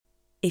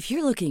If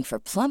you're looking for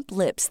plump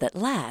lips that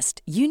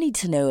last, you need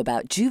to know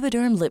about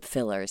Juvederm lip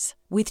fillers.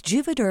 With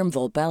Juvederm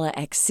Volbella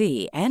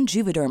XC and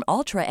Juvederm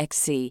Ultra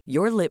XC,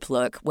 your lip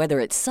look, whether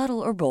it's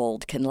subtle or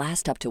bold, can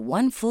last up to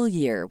 1 full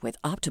year with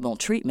optimal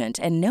treatment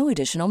and no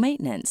additional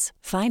maintenance.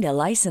 Find a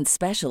licensed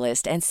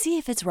specialist and see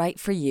if it's right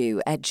for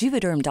you at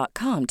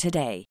Juvederm.com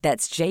today.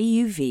 That's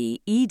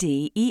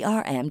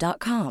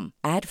JUVEDERM.com.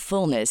 Add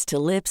fullness to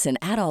lips in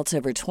adults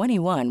over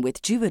 21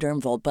 with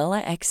Juvederm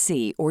Volbella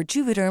XC or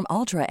Juvederm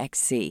Ultra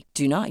XC.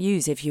 Do not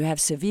use if you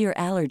have severe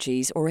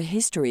allergies or a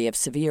history of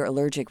severe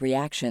allergic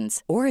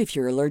reactions, or if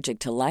you're allergic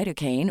to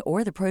lidocaine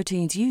or the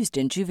proteins used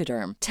in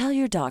Juvederm. Tell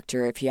your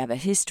doctor if you have a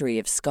history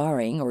of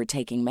scarring or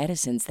taking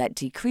medicines that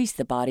decrease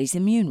the body's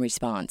immune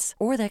response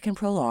or that can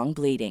prolong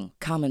bleeding.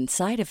 Common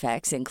side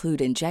effects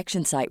include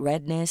injection site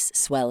redness,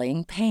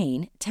 swelling,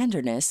 pain,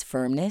 tenderness,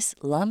 firmness,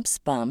 lumps,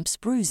 bumps,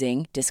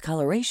 bruising,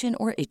 discoloration,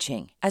 or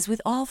itching. As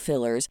with all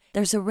fillers,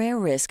 there's a rare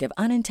risk of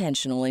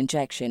unintentional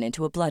injection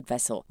into a blood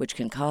vessel, which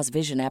can cause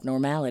vision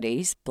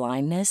abnormalities,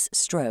 blindness,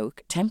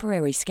 stroke,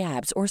 temporary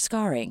scabs, or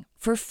scarring.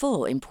 For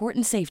full,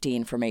 important safety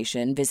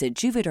information, visit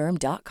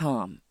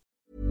Juvederm.com.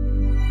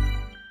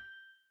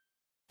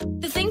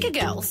 The Thinker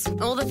Girls.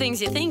 All the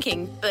things you're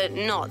thinking, but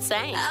not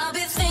saying. I'll be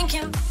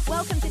thinking.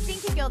 Welcome to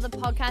Thinker Girl, the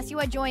podcast. You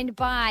are joined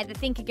by the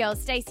Thinker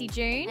Girls, Stacey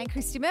June. And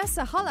Christy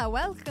Mercer. Holla,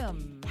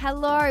 welcome.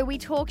 Hello. We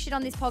talk shit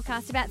on this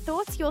podcast about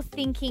thoughts you're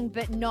thinking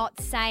but not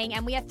saying,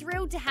 and we are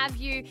thrilled to have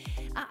you.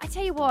 I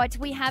tell you what,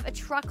 we have a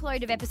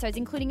truckload of episodes,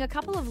 including a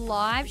couple of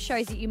live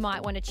shows that you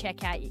might want to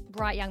check out.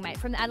 Right, young mate,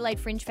 from the Adelaide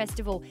Fringe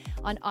Festival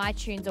on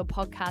iTunes or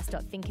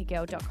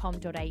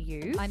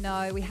podcast.thinkergirl.com.au. I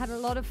know, we had a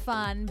lot of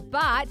fun,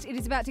 but it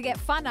is about to get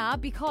funner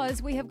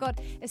because we have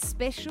got a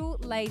special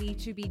lady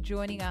to be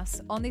joining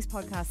us on this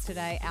podcast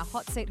today, our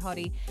hot seat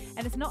hottie,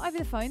 and it's not over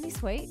the phone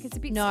this week. It's a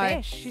bit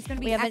special. She's going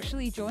to be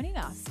actually joining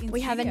us in We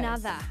studio. have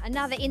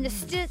another in the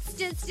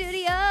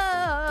studio.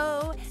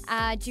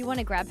 Do you want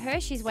to grab her?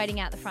 She's waiting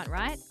out the front,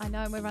 right? I know,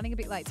 and we're running a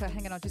bit late, so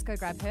hang on, I'll just go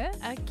grab her.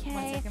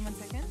 Okay. One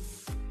second.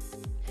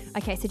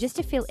 Okay, so just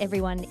to fill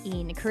everyone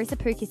in, Carissa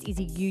Pukis is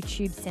a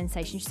YouTube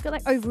sensation. She's got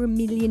like over 1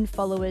 million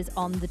followers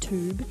on the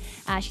tube.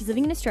 She's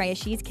living in Australia.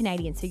 She is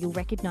Canadian, so you'll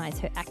recognise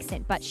her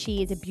accent. But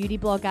she is a beauty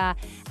blogger.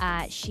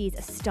 She's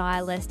a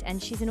stylist,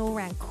 and she's an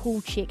all-round cool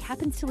chick.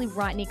 Happens to live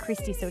right near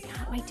Christy, so we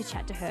can't wait to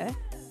chat to her.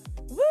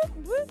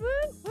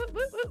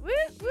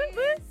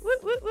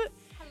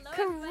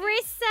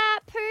 Carissa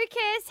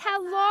Pukis,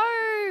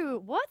 hello.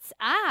 What's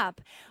up?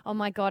 Oh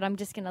my God, I'm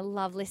just going to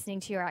love listening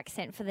to your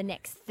accent for the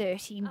next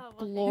 30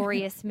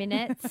 glorious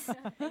minutes.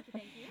 Thank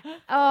you.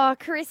 Oh,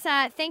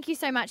 Carissa, thank you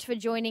so much for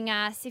joining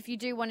us. If you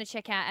do want to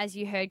check out, as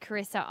you heard,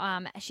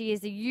 Carissa, she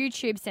is a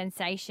YouTube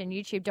sensation,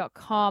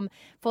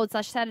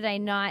 youtube.com/Saturday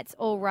Nights,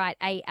 all right,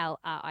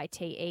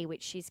 ALRITE,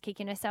 which she's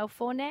kicking herself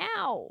for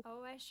now.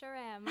 Oh, I sure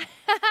am.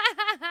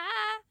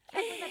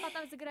 I thought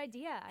that was a good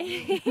idea.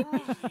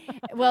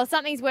 Well,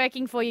 something's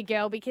working for you,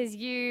 girl, because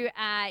you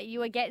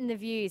are getting the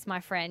views, my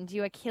friend.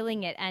 You are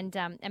killing it, and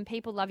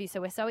people love you.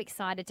 So we're so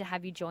excited to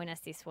have you join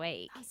us this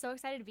week. I'm so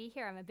excited to be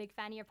here. I'm a big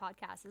fan of your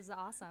podcast. This is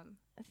awesome.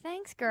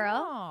 Thanks,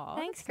 girl. Oh,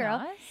 Thanks, that's girl.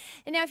 nice.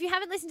 And now, if you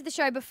haven't listened to the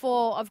show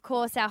before, of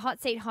course, our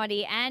hot seat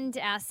hottie and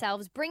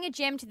ourselves bring a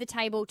gem to the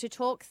table to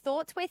talk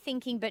thoughts we're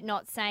thinking but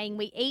not saying.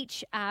 We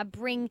each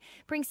bring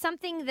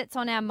something that's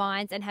on our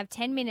minds and have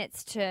 10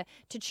 minutes to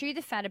chew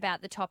the fat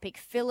about the topic.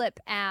 Philip,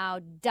 our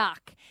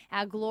duck,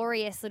 our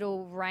glorious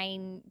little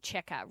rain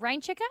checker.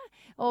 Rain checker?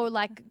 Or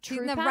like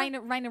trooper? No,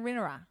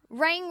 Rainer-Rinnerer.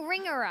 Rain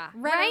ringerer.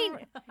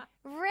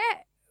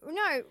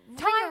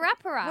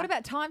 Ringer-upperer. What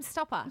about Time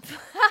Stopper?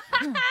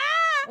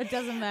 It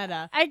doesn't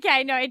matter.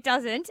 Okay, no, it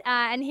doesn't.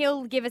 And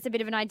he'll give us a bit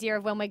of an idea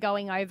of when we're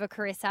going over,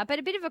 Carissa. But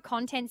a bit of a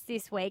contents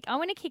this week. I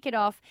want to kick it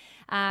off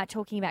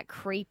talking about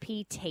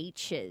creepy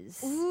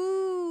teachers.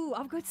 Ooh,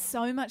 I've got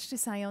so much to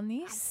say on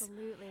this.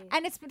 Absolutely.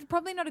 And it's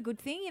probably not a good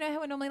thing. You know how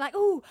we're normally like,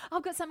 ooh,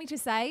 I've got something to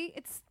say.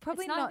 It's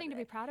probably It's not anything to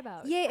be proud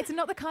about. Yeah, it's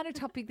not the kind of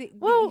topic that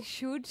you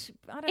should,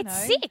 I don't know.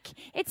 It's sick.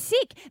 It's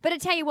sick. But I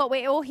tell you what,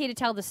 we're all here to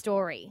tell the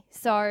story.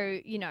 So,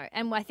 you know,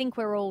 and I think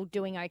we're all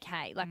doing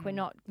okay. Like, we're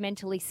not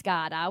mentally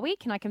scarred, are we?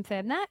 Can I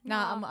confirm that? No,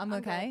 I'm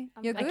okay.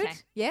 good. You're I'm good? Okay.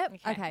 Yep.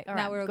 Okay. Okay. All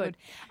No, right, we're all good.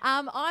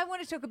 good. I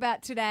want to talk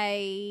about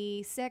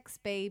today sex,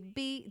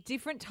 baby,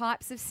 different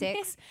types of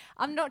sex.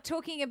 I'm not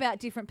talking about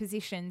different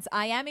positions.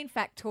 I am, in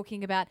fact,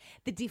 talking about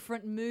the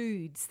different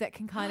moods that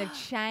can kind of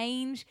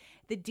change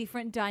the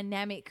different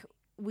dynamic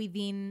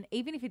within,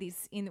 even if it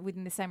is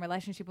within the same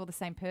relationship or the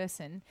same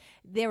person,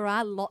 there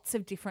are lots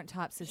of different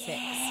types of sex.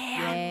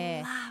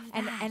 Yeah.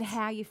 And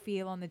how you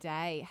feel on the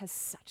day has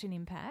such an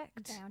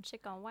impact. Down,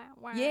 chick on wow,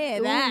 wow. Yeah,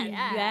 Ooh, that.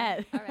 yeah.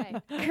 That. All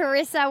right.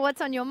 Carissa,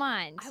 what's on your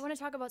mind? I want to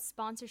talk about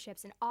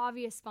sponsorships and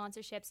obvious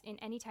sponsorships in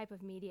any type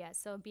of media.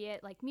 So be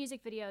it like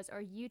music videos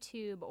or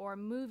YouTube or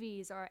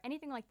movies or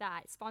anything like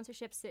that.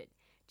 Sponsorships that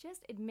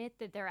just admit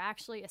that they're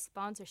actually a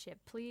sponsorship,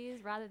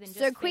 please, rather than just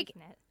So quick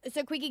faking it.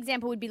 So a quick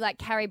example would be like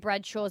Carrie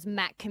Bradshaw's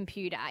Mac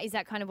computer. Is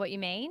that kind of what you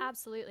mean?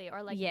 Absolutely.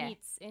 Or like Yeah.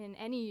 Beats in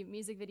any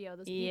music video,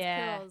 those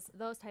Yeah. Beats pills,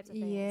 those types of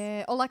things.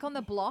 Yeah, or like on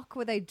the block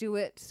where they do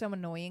it so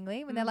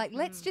annoyingly when they're like,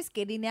 let's just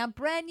get in our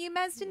brand new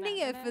Mazda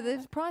Neo for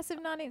the price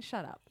of 19.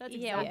 Shut up. That's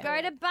Yeah, exactly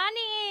we'll go it. to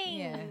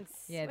Bunnings.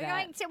 Yeah, we're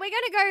that. going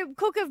to go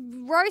cook a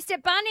roast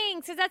at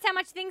Bunnings because that's how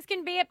much things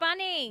can be at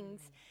Bunnings.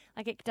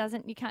 Like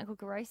you can't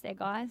cook a roast there,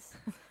 guys.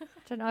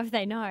 Don't know if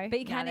they know. But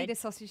you can't No, eat a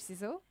sausage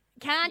sizzle.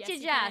 Can't Yes, you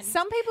you just? can.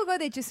 Some people go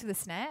there just for the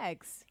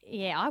snags.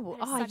 Yeah, I will.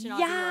 That is Oh, such an Aussie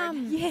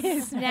yum. word.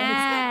 Yes,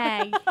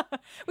 Snag.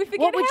 We forget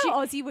What would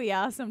how Aussie we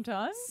are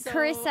sometimes. So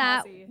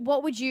Carissa, Aussie.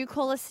 what would you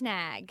call a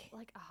snag?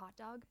 Like a hot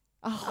dog?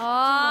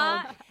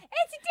 Oh,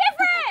 it's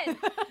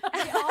different.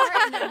 They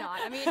are and they're not.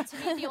 I mean, to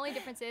me, the only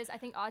difference is I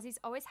think Aussies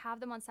always have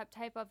them on some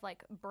type of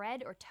like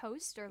bread or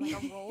toast or like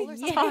a roll or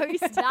something.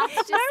 Toast. That's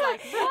just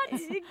like, what?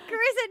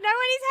 Carissa, no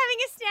one is having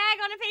a snag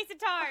on a piece of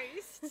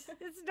toast.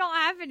 It's not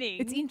happening.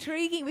 It's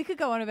intriguing. We could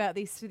go on about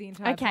this for the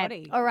entire Okay.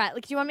 party. All right.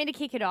 Look, do you want me to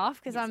kick it off?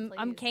 Because Yes,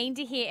 I'm please. keen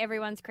to hear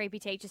everyone's creepy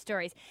teacher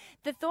stories.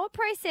 The thought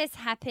process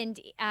happened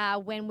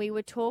when we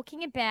were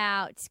talking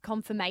about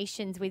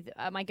confirmations with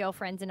my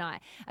girlfriends and I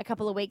a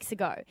couple of weeks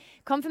ago.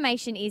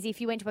 Confirmation is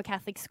if you went to a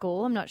Catholic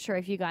school. I'm not sure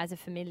if you guys are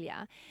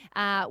familiar,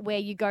 where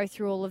you go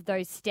through all of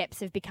those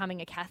steps of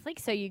becoming a Catholic.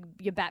 So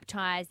you're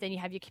baptized, then you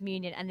have your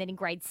communion, and then in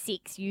grade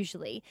 6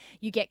 usually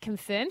you get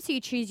confirmed. So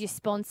you choose your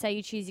sponsor,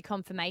 you choose your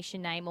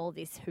confirmation name, all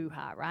this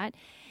hoo-ha, right?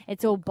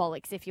 It's all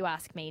bollocks if you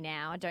ask me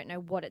now. I don't know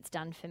what it's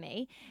done for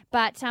me.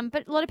 But a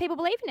lot of people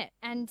believe in it.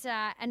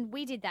 And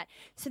we did that.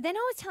 So then I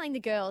was telling the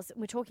girls,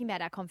 we're talking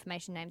about our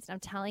confirmation names, and I'm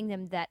telling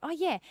them that, oh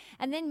yeah,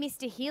 and then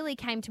Mr. Healy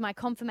came to my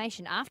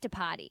confirmation after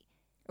party.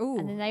 Ooh.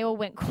 And then they all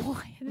went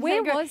quiet. And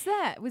Where they go, was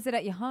that? Was it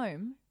at your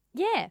home?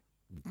 Yeah.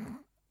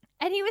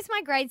 And he was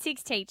my grade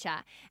 6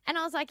 teacher. And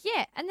I was like,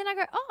 yeah. And then I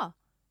go, oh,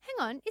 hang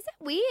on, is that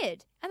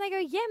weird? And they go,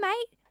 yeah,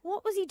 mate.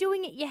 What was he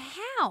doing at your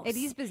house? It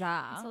is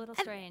bizarre. It's a little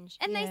strange.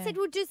 And they Yeah. said,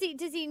 well, does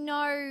he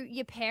know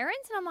your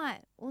parents? And I'm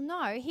like, well,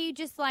 no. He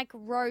just like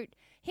wrote,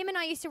 him and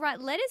I used to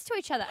write letters to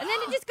each other. And then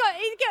it just got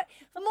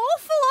more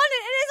full on.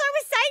 And as I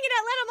was saying it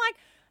out loud, I'm like,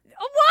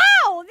 oh,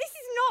 wow, this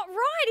is not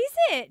right, is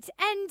it?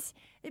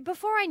 And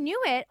before I knew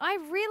it, I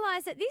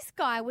realized that this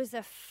guy was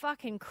a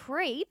fucking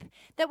creep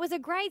that was a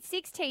grade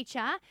 6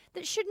 teacher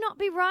that should not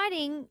be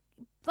writing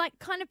like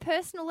kind of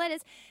personal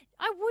letters.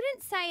 I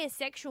wouldn't say a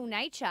sexual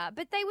nature,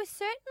 but they were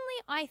certainly,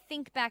 I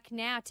think back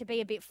now, to be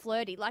a bit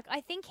flirty. Like,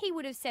 I think he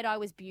would have said I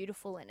was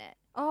beautiful in it.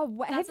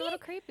 Oh, have That's a you? little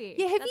creepy.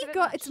 Yeah, have That's a you bit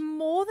got? much. It's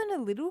more than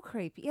a little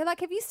creepy. Yeah,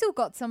 like have you still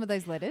got some of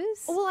those letters?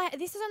 Well,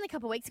 this was only a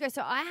couple of weeks ago,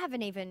 so I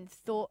haven't even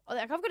thought.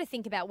 Like, I've got to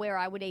think about where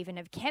I would even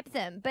have kept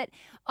them. But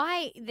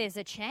there's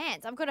a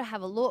chance. I've got to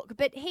have a look.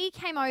 But he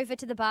came over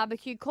to the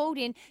barbecue, called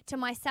in to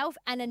myself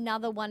and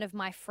another one of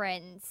my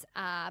friends'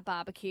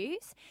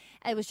 barbecues.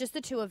 It was just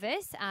the two of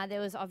us.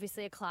 There was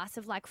obviously a class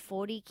of like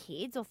 40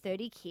 kids or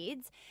 30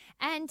 kids,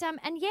 and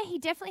yeah, he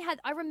definitely had.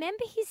 I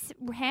remember his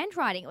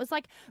handwriting. It was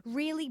like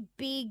really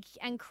big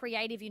and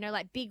creative, you know,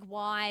 like big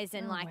Y's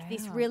and like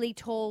this wow. really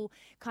tall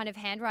kind of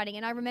handwriting.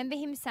 And I remember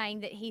him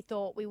saying that he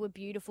thought we were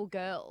beautiful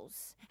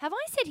girls. Have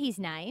I said his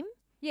name?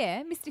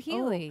 Yeah, Mr.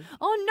 Healy.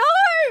 Oh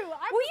no!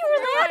 Well,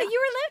 you're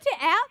allowed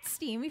to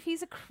oust him if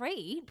he's a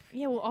creep.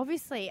 Yeah, well,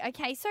 obviously.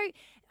 Okay, so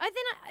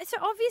so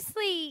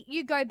obviously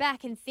you go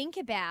back and think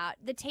about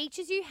the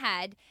teachers you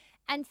had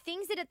and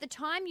things that at the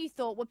time you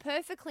thought were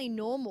perfectly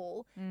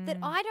normal that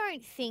I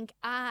don't think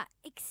are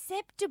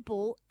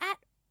acceptable at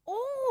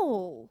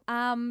all.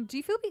 Do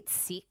you feel a bit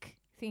sick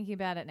thinking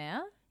about it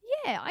now?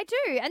 Yeah, I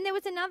do. And there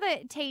was another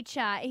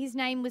teacher, his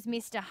name was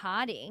Mr.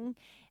 Harding.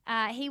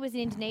 He was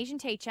an Indonesian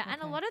teacher,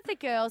 and a lot of the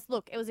girls,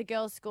 look, it was a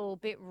girls' school, a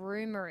bit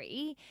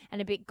rumory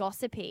and a bit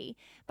gossipy,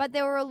 but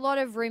there were a lot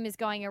of rumours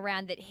going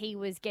around that he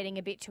was getting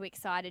a bit too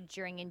excited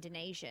during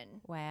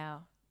Indonesian.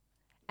 Wow.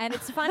 And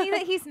it's funny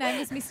that his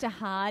name is Mr.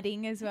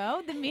 Harding as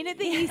well. The minute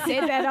that you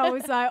said that, I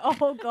was like,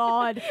 oh,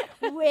 God,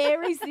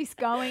 where is this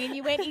going? And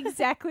you went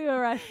exactly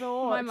where I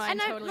thought. My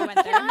mind And totally went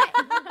there.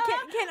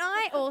 Can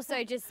I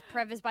also just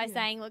preface by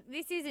saying, look,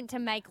 this isn't to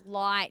make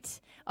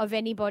light of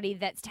anybody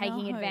that's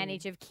taking No.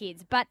 advantage of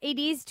kids, but it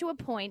is to a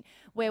point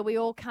where we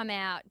all come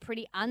out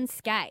pretty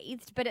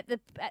unscathed. But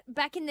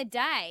back in the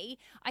day,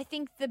 I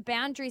think the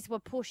boundaries were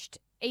pushed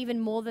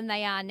even more than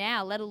they are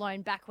now, let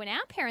alone back when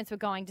our parents were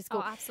going to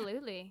school. Oh,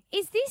 absolutely.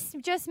 Is this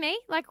just me?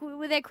 Like,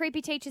 were there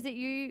creepy teachers at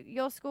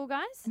your school,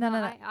 guys? No.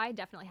 I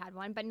definitely had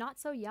one, but not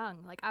so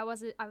young. Like I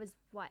was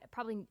what,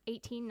 probably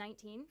 18,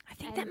 19. I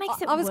think And- that makes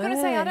it I was going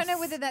to say, I don't know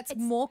worse. whether that's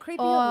It's- more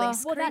creepy or Oh,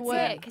 less Well, creepy.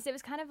 that's it, because it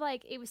was kind of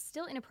like, it was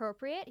still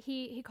inappropriate.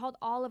 He called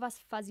all of us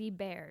fuzzy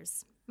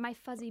bears. My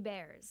Fuzzy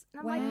Bears. And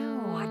I'm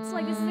Wow. like, what?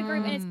 Like, this is a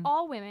group, and it's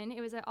all women. It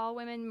was an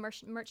all-women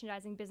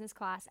merchandising business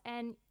class,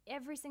 and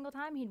every single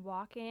time he'd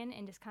walk in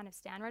and just kind of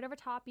stand right over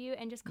top you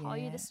and just call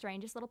you the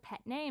strangest little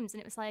pet names,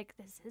 and it was like,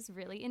 this is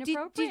really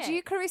inappropriate. Did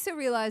you, Carissa,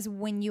 realize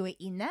when you were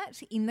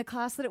in the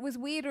class that it was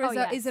weird, or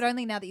is it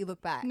only now that you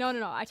look back? No.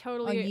 I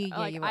totally, you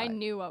I were.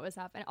 knew what was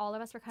up, and all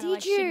of us were kind of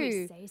like, should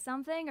we say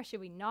something or should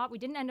we not? We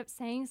didn't end up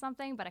saying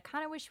something, but I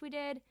kind of wish we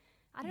did.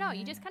 I don't know.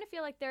 You just kind of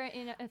feel like they're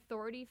in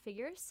authority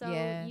figures, so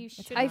you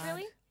shouldn't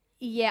really.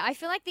 Yeah, I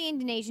feel like the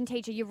Indonesian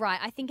teacher, you're right.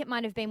 I think it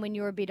might have been when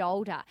you were a bit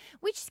older,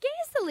 which scares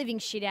the living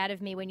shit out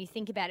of me when you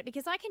think about it,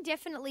 because I can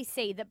definitely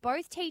see that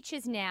both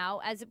teachers now,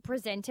 as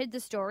presented the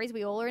stories,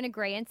 we all are in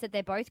agreement that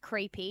they're both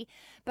creepy,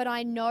 but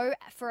I know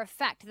for a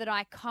fact that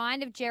I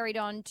kind of jerried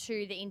on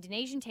to the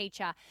Indonesian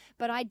teacher,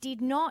 but I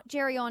did not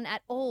jerry on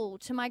at all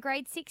to my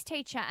grade 6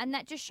 teacher, and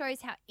that just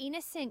shows how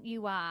innocent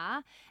you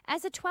are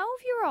as a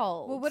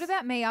 12-year-old. Well, what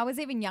about me? I was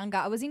even younger.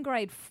 I was in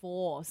grade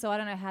 4, so I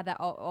don't know how that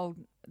old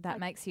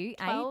that makes you.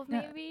 12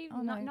 8? maybe?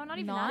 No, Not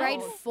even 9.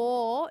 Grade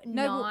 4,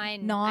 No,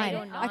 9. 9. 8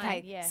 or 9.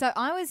 Okay, Yeah. so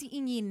I was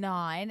in year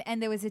 9,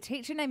 and there was a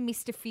teacher named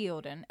Mr.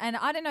 Fielden, and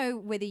I don't know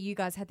whether you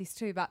guys had this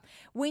too, but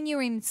when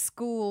you're in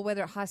school,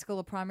 whether at high school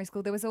or primary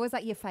school, there was always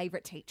like your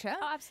favourite teacher.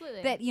 Oh,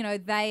 absolutely. That, you know,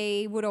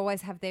 they would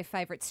always have their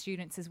favourite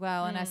students as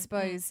well. And I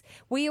suppose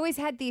we always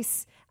had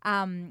this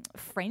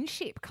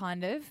friendship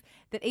kind of,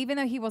 that even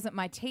though he wasn't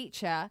my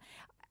teacher,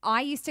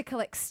 I used to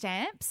collect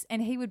stamps,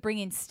 and he would bring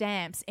in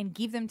stamps and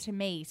give them to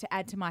me to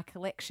add to my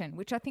collection,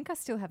 which I think I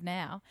still have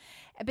now.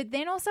 But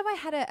then also I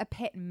had a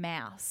pet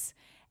mouse,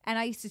 and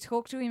I used to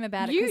talk to him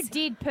about it. You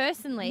did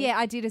personally? Yeah,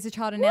 I did as a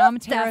child, and now I'm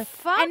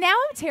fuck? And now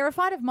I'm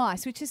terrified of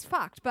mice, which is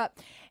fucked. But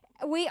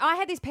I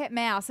had this pet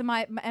mouse, and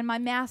my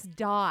mouse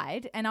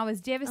died, and I was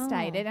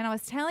devastated. And I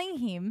was telling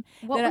him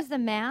What was the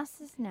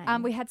mouse's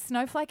name? we had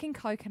Snowflake and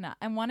Coconut,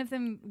 and one of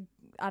them,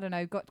 I don't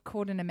know, got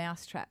caught in a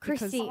mousetrap.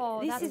 Chrissy,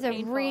 Oh, this that's is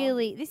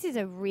painful. this is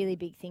a really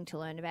big thing to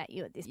learn about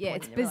you at this Yeah,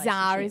 point. it's in the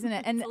bizarre, relationship. isn't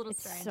it? And It's a little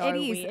strange. so it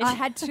is. weird.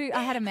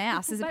 I had a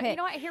mouse as a But pet. you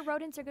know what? I hear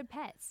rodents are good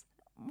pets.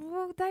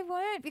 Well, they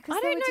weren't, because I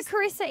they don't were know, just.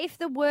 Carissa, if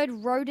the word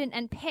rodent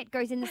and pet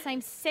goes in the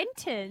same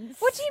sentence.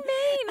 What do you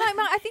mean?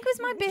 Like I think it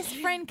was my best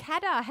friend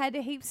Kata had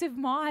heaps of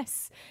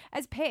mice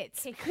as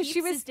pets, Okay, because she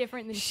heaps was is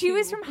different than she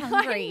was two. from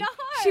Hungary.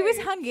 I She was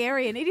know.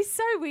 Hungarian. It is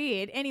so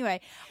weird. Anyway,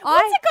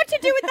 What's it got to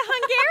do with the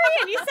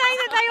Hungarian? You're saying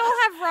that they all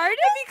have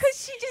rodents?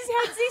 because she just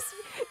has this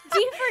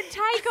different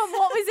take on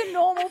what was a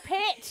normal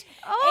pet.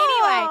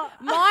 Oh.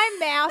 Anyway, my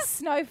mouse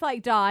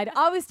Snowflake died.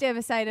 I was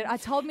devastated. I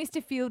told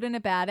Mr. Fielden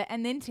about it,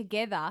 and then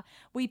together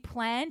we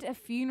planned a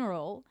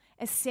funeral,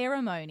 a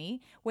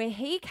ceremony where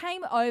he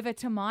came over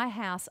to my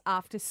house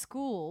after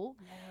school.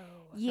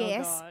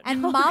 Yes,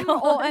 and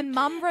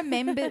mum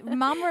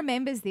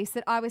remembers this,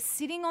 that I was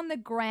sitting on the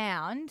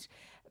ground,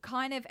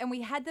 kind of, and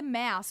we had the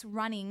mouse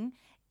running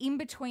in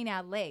between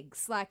our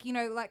legs, like, you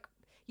know, like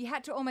you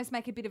had to almost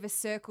make a bit of a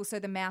circle so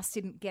the mouse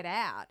didn't get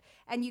out,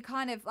 and you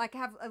kind of like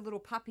have a little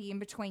puppy in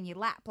between your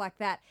lap like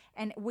that,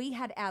 and we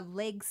had our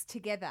legs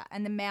together,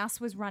 and the mouse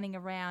was running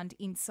around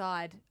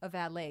inside of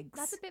our legs.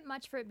 That's a bit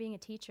much for it being a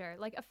teacher.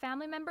 Like a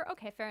family member,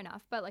 okay, fair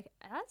enough. But like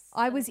us,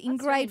 I was in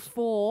that's grade strange.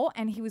 4,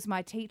 and he was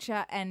my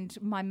teacher, and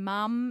my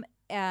mum,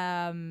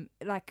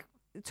 like,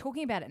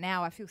 talking about it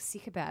now, I feel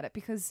sick about it,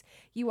 because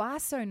you are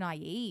so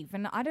naive,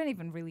 and I don't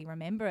even really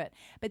remember it.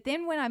 But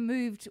then when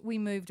we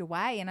moved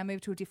away, and I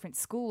moved to a different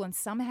school, and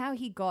somehow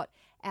he got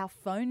our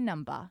phone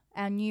number,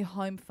 our new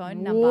home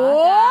phone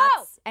number,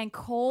 and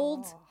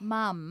called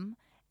mum,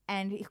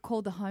 and he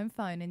called the home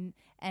phone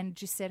and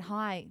just said,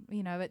 "Hi,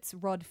 you know, it's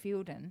Rod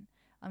Fielden.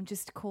 I'm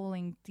just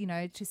calling, you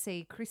know, to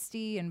see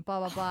Christy and blah,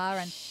 blah,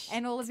 blah,"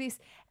 and all of this.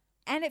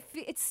 And it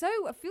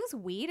feels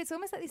weird. It's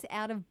almost like this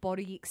out of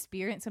body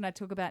experience when I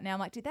talk about it now. I'm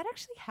like, did that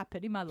actually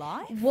happen in my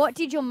life? What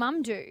did your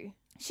mum do?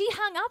 She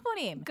hung up on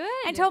him. Good.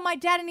 And told my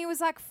dad, and he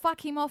was like,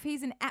 fuck him off.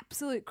 He's an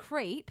absolute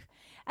creep.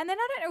 And then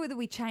I don't know whether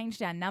we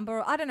changed our number,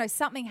 or I don't know,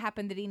 something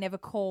happened that he never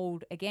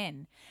called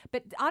again.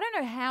 But I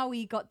don't know how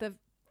he got the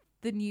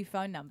new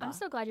phone number. I'm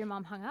so glad your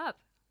mom hung up.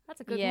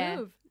 That's a good yeah.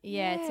 move.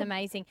 Yeah, it's Yeah.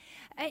 amazing.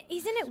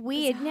 Isn't it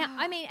weird? Now,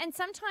 I mean, and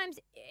sometimes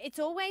it's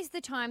always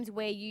the times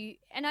where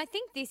and I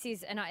think this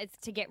is, it's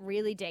to get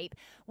really deep,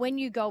 when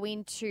you go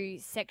into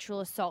sexual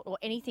assault or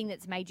anything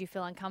that's made you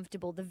feel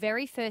uncomfortable, the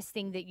very first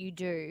thing that you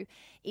do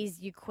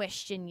is you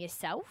question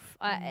yourself.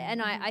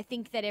 And I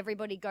think that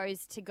everybody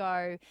goes to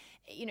go,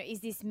 you know, is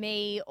this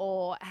me,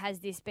 or has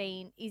this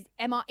been, is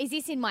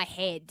this in my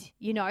head?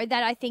 You know,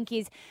 that I think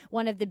is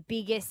one of the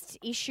biggest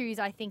issues,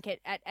 I think,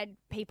 at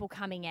people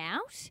coming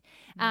out.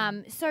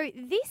 So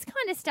this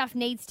kind of stuff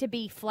needs to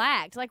be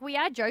flagged. Like, we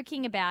are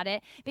joking about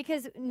it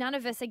because none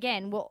of us,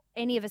 again,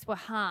 any of us were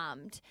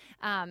harmed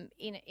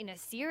in a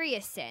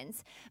serious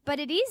sense. But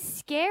it is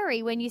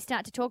scary when you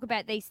start to talk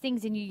about these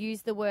things and you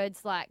use the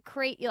words like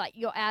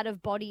your out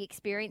of body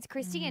experience,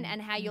 Christy,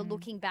 and how you're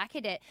looking back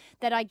at it.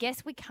 That I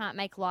guess we can't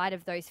make light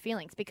of those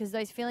feelings, because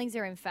those feelings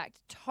are in fact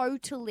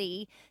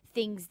totally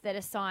things that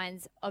are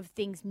signs of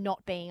things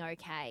not being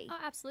okay. Oh,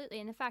 absolutely.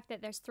 And the fact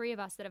that there's three of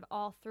us that have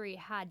all three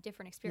had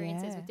different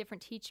experiences with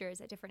different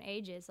teachers at different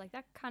ages, like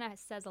that kind of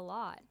says a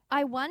lot.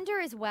 I wonder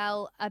as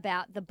well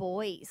about the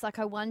boys. Like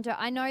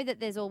I know that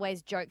there's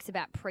always jokes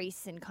about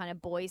priests and kind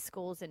of boys'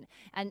 schools and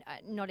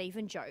not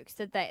even jokes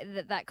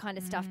that kind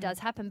of stuff does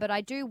happen. But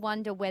I do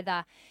wonder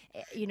whether,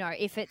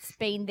 if it's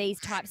been these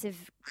types of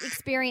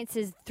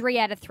experiences 3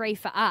 out of 3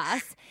 for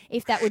us,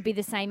 if that would be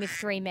the same if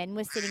 3 men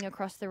were sitting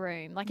across the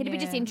room. Like it'd be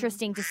just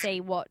interesting to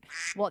see what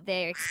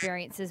their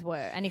experiences were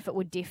and if it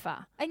would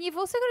differ. And you've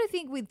also got to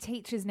think with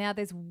teachers now,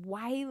 there's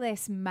way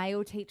less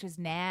male teachers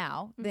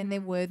now than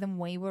there were when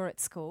we were at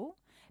school.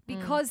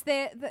 Because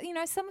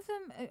some of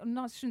them,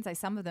 I shouldn't say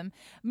some of them,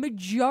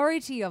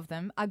 majority of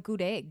them are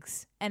good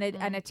eggs and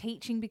are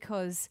teaching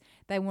because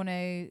they want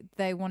to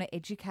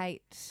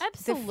educate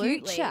the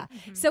future.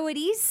 So it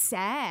is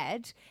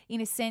sad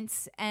in a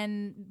sense.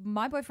 And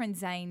my boyfriend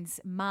Zane's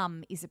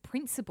mum is a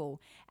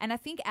principal, and I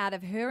think out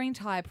of her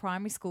entire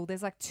primary school,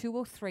 there's like 2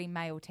 or 3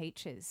 male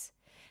teachers,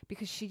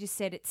 because she just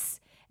said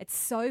it's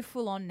so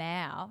full on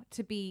now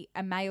to be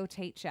a male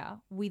teacher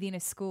within a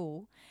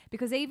school,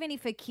 because even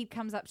if a kid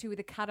comes up to you with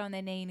a cut on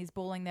their knee and is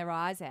bawling their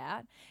eyes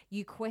out,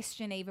 you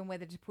question even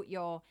whether to put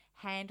your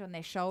hand on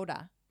their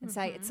shoulder and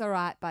say, it's all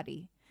right,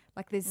 buddy.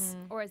 Like there's...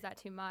 Or is that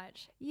too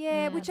much?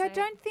 Yeah, which I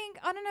don't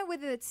know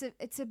whether it's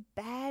a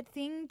bad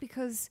thing,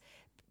 because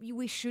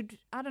we should,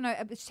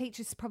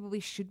 teachers probably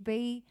should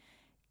be,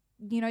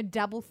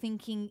 double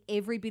thinking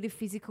every bit of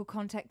physical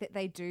contact that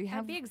they do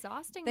have. That'd be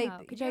exhausting, though.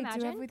 Could you imagine?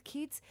 Do have with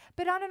kids.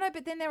 But I don't know.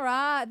 But then there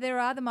are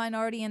the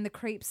minority and the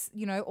creeps.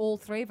 All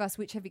three of us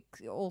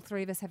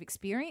have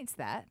experienced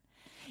that.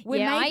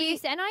 I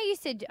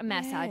used to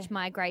massage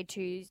my grade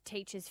 2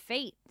 teacher's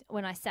feet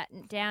when I sat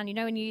down.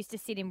 When you used to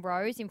sit in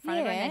rows in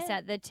front of her and they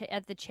sat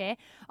at the chair.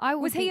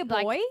 Was he a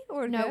boy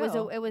or a no?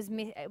 girl? It was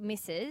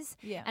Mrs.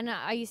 Yeah, and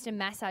I used to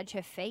massage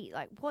her feet.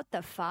 Like, what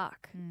the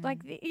fuck?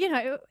 Like,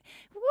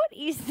 what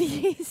is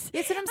this?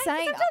 That's what I'm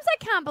saying. Sometimes I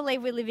can't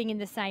believe we're living in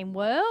the same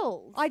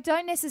world. I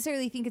don't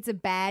necessarily think it's a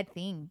bad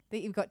thing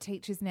that you've got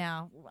teachers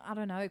now,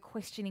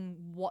 questioning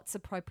what's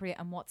appropriate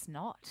and what's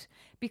not.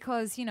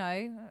 Because,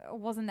 it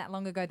wasn't that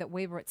long ago that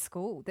we were at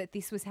school that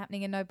this was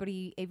happening and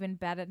nobody even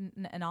batted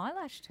an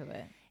eyelash to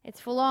it.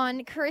 It's full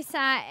on.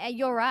 Carissa,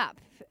 you're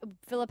up.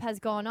 Philip has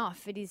gone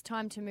off. It is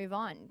time to move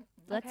on.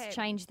 Let's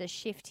change the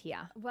shift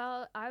here.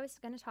 Well, I was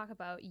going to talk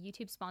about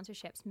YouTube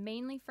sponsorships,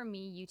 mainly for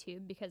me,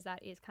 YouTube, because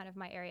that is kind of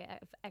my area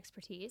of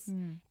expertise.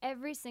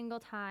 Every single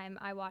time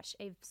I watch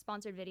a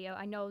sponsored video,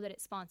 I know that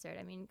it's sponsored.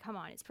 I mean, come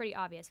on, it's pretty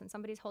obvious. When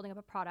somebody's holding up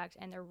a product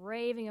and they're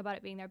raving about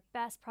it being their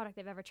best product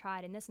they've ever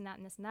tried and this and that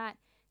and this and that,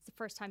 it's the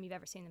first time you've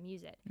ever seen them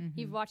use it.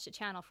 You've watched a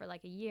channel for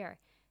like a year.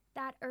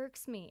 That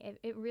irks me.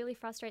 It really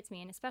frustrates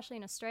me. And especially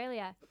in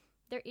Australia,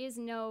 there is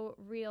no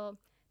real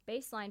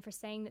baseline for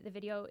saying that the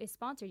video is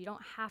sponsored. You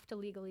don't have to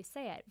legally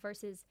say it,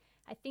 versus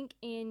I think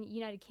in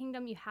United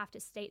Kingdom you have to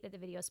state that the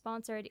video is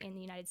sponsored. In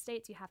the United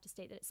States you have to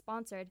state that it's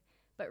sponsored,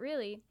 but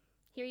really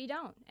here you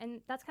don't. And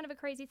that's kind of a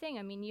crazy thing.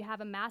 I mean, you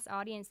have a mass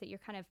audience that you're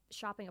kind of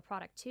shopping a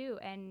product to,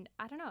 and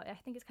I don't know, I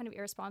think it's kind of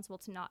irresponsible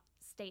to not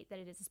state that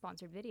it is a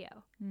sponsored video.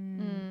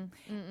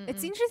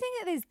 It's interesting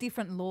that there's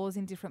different laws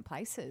in different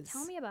places.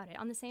 Tell me about it.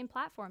 On the same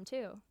platform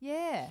too.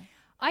 Yeah.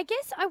 I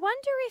guess I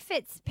wonder if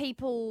it's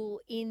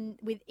people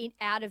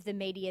out of the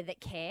media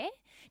that care.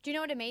 Do you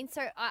know what I mean?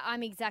 So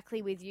I'm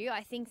exactly with you.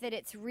 I think that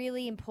it's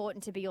really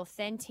important to be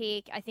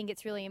authentic. I think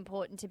it's really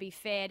important to be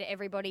fair to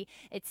everybody.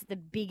 It's the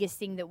biggest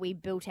thing that we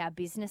built our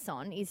business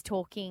on, is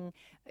talking,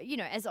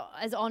 as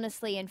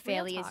honestly and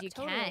fairly as you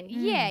can.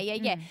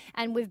 Yeah.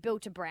 And we've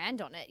built a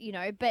brand on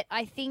it, But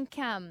I think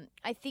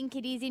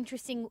it is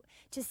interesting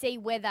to see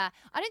whether,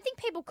 I don't think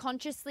people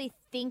consciously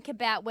think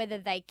about whether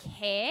they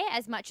care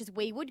as much as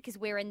we would, because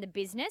we're in the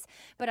business,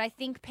 but I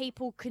think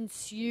people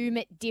consume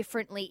it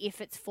differently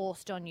if it's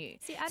forced on you.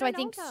 See, I don't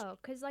know though,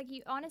 because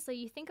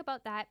you think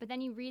about that, but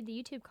then you read the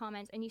YouTube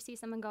comments and you see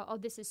someone go, "Oh,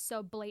 this is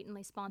so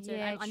blatantly sponsored.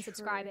 I'm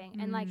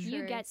unsubscribing," and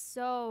you get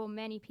so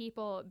many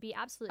people be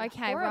absolutely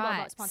horrible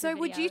about sponsored videos. So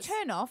would you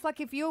turn off, like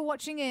if you're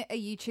watching a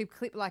YouTube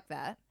clip like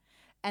that,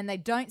 and they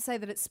don't say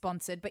that it's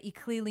sponsored, but you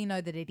clearly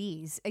know that it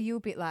is, are you a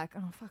bit like,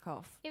 oh, fuck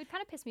off? It would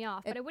kind of piss me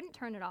off, but I wouldn't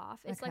turn it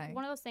off. It's like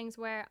one of those things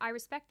where I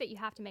respect that you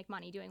have to make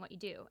money doing what you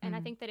do. And I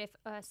think that if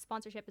a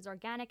sponsorship is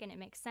organic and it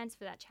makes sense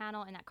for that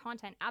channel and that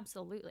content,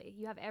 absolutely.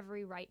 You have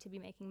every right to be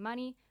making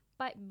money,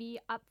 but be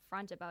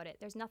upfront about it.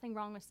 There's nothing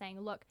wrong with saying,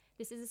 look,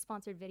 this is a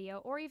sponsored video,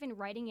 or even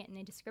writing it in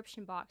the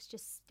description box,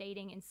 just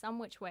stating in some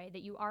which way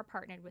that you are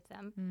partnered with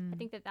them. I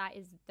think that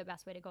is the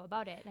best way to go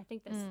about it. And I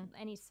think that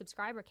any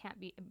subscriber can't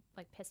be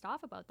pissed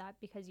off about that,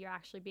 because you're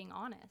actually being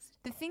honest.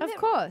 The thing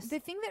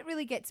that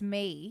really gets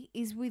me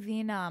is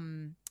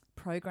within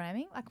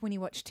programming, like when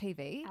you watch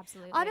TV.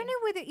 Absolutely. I don't know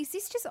whether, is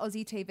this just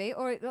Aussie TV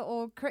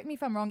or correct me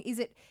if I'm wrong, is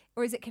it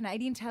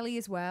Canadian telly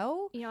as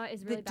well?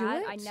 It's really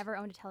bad. I never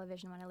owned a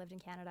television when I lived in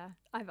Canada.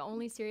 I've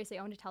only seriously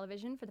owned a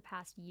television for the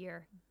past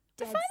year.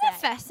 I find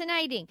that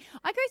fascinating.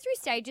 I go through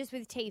stages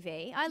with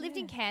TV. I lived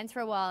in Cairns for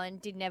a while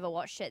and did never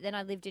watch it. Then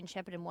I lived in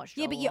Shepparton and watched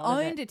it. Yeah, but you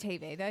owned a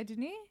TV though,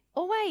 didn't you?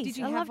 Always. Did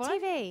you I have love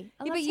one? TV.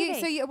 I Yeah, love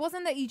but TV. it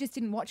wasn't that you just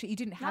didn't watch it. You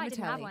didn't have I a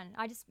didn't telly. have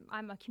one.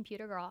 I'm a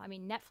computer girl. I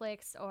mean,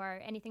 Netflix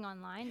or anything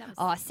online. That was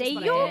Oh, just see,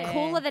 what I you're did.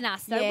 cooler than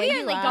us, though. Yeah, We you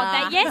only got are.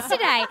 that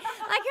yesterday.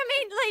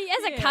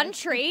 As a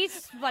country,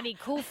 it's bloody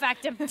cool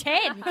factor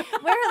 10.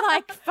 We're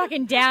like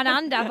fucking down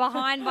under,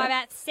 behind by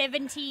about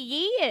 70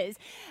 years.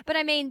 But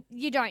I mean,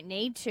 you don't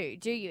need to,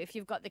 do you, if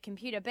you've got the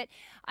computer? But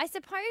I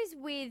suppose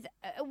with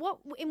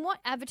what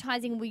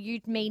advertising were you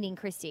meaning,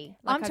 Christy?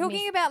 I'm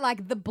talking about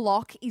like the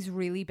block is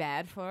really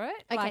bad for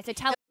it. Okay, Like, so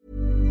tell.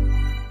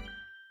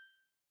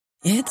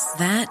 It's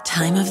that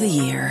time of the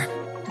year.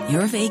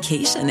 Your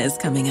vacation is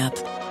coming up.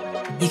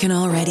 You can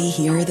already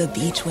hear the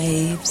beach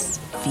waves,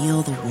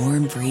 feel the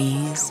warm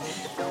breeze,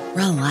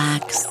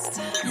 relax,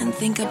 and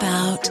think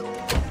about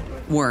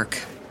work.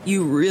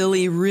 You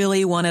really,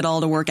 really want it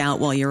all to work out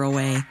while you're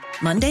away.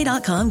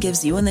 Monday.com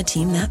gives you and the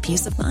team that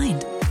peace of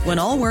mind. When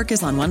all work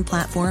is on one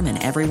platform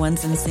and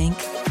everyone's in sync,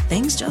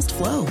 things just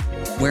flow.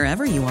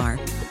 Wherever you are,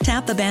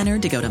 tap the banner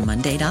to go to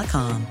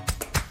Monday.com.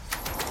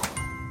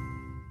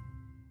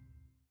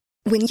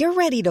 When you're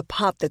ready to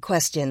pop the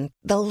question,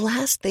 the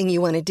last thing you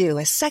want to do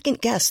is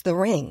second-guess the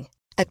ring.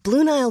 At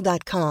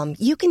BlueNile.com,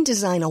 you can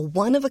design a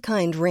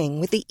one-of-a-kind ring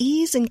with the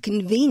ease and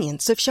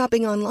convenience of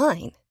shopping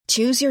online.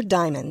 Choose your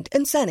diamond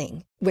and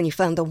setting. When you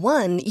find the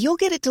one, you'll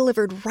get it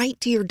delivered right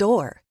to your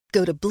door.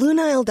 Go to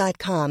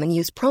BlueNile.com and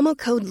use promo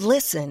code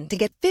LISTEN to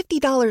get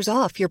 $50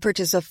 off your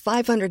purchase of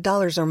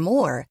 $500 or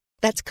more.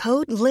 That's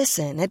code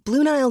LISTEN at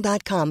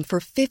BlueNile.com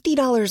for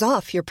 $50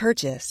 off your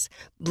purchase.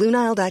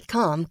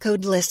 BlueNile.com,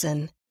 code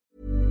LISTEN.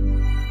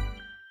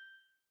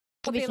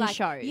 Television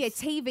shows. Yeah,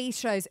 TV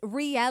shows,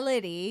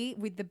 reality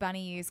with the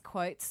Bunny use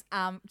quotes,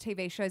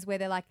 TV shows where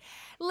they're like,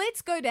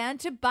 let's go down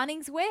to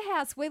Bunnings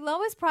Warehouse where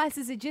lowest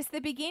prices are just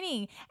the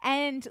beginning,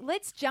 and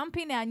let's jump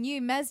in our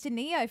new Mazda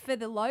Neo for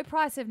the low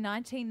price of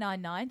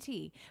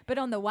 $19,990. But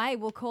on the way,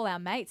 we'll call our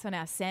mates on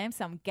our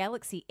Samsung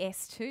Galaxy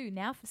S2,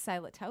 now for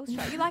sale at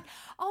Telstra. You're like,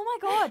 oh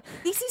my God,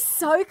 this is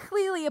so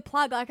clearly a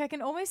plug. Like I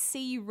can almost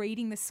see you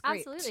reading the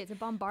script. Absolutely, it's a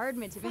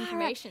bombardment of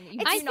information that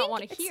you I do not think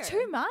want to hear. It's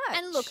too much.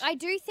 And look, I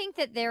do think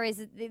that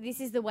this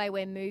is the way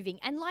we're moving.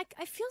 And like,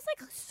 it feels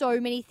like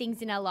so many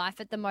things in our life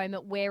at the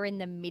moment, we're in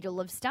the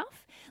middle of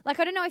stuff. Like,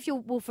 I don't know if you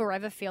will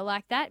forever feel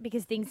like that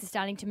because things are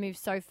starting to move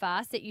so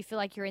fast that you feel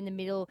like you're in the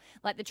middle,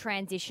 like the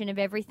transition of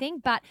everything.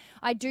 But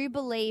I do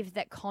believe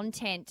that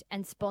content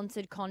and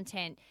sponsored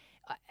content,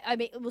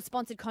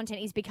 sponsored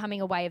content is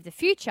becoming a way of the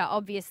future,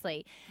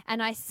 obviously.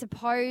 And I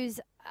suppose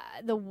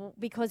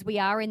because we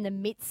are in the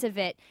midst of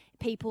it,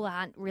 people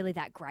aren't really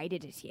that great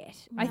at it yet.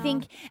 No.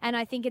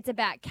 I think it's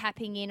about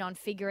capping in on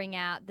figuring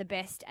out the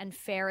best and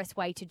fairest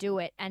way to do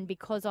it. And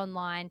because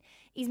online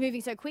is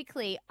moving so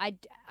quickly, I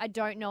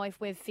don't know if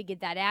we've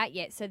figured that out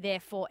yet. So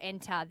therefore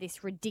enter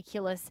this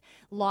ridiculous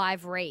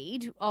live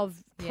read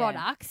of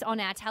products on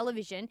our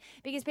television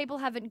because people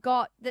haven't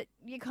got that.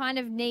 You kind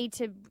of need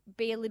to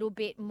be a little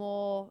bit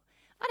more,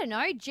 I don't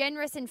know,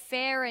 generous and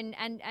fair and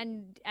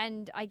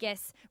I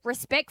guess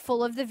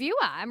respectful of the viewer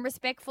and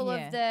respectful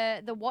of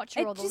the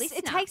watcher or the listener.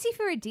 It takes you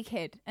for a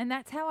dickhead, and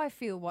that's how I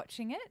feel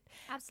watching it.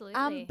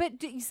 Absolutely. But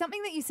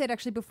something that you said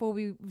actually before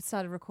we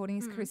started recording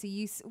is,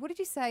 Chrissy, what did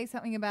you say?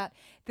 Something about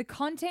the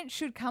content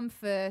should come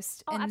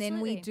first and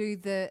then we do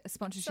the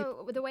sponsorship.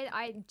 So the way that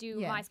I do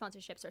my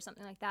sponsorships or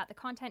something like that, the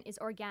content is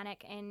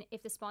organic, and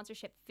if the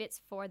sponsorship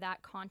fits for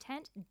that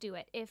content, do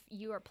it. If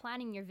you are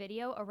planning your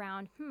video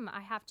around,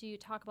 I have to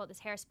talk about this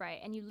hairspray,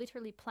 and you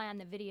literally plan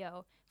the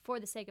video for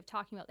the sake of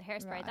talking about the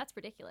hairspray, that's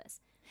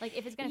ridiculous. Like,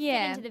 if it's going to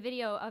fit into the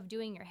video of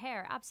doing your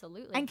hair,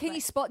 absolutely. And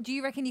do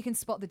you reckon you can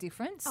spot the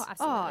difference? Oh,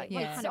 absolutely. Oh,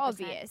 yeah. It's 100%.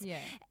 obvious. Yeah.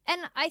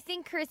 And I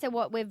think, Carissa,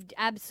 what we've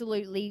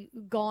absolutely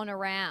gone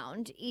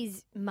around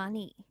is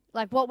money.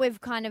 Like, what we've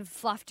kind of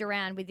fluffed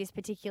around with this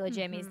particular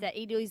gem is that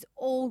it is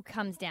all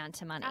comes down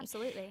to money.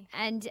 Absolutely.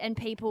 And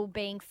people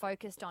being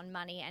focused on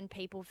money and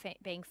people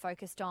being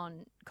focused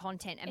on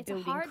content and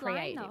building creative. It's a hard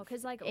creative. line, though,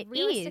 because, like,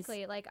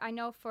 realistically, like, I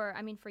know for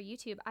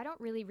YouTube, I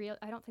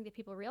don't think that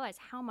people realize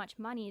how much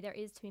money there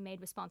is to be made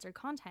with sponsored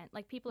content.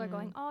 Like, people are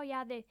going, oh,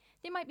 yeah, they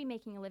might be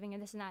making a living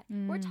and this and that.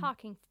 We're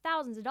talking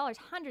thousands of dollars,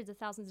 hundreds of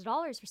thousands of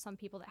dollars for some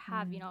people that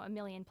have, 1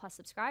 million plus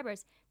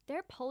subscribers.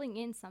 They're pulling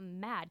in some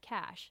mad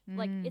cash.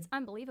 Like, it's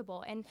unbelievable.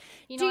 And,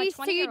 so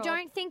you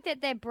don't think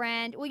that their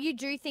brand, you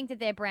do think that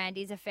their brand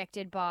is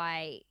affected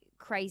by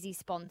crazy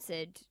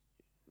sponsored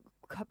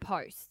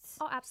posts?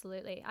 Oh,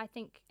 absolutely. I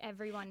think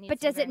everyone needs But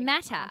to does be it very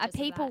matter? Are conscious of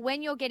people, that.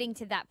 when you're getting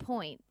to that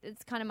point,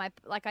 it's kind of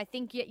I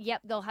think,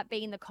 they'll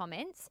be in the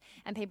comments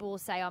and people will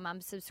say, I'm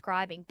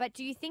unsubscribing. But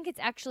do you think it's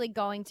actually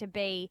going to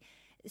be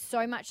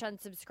so much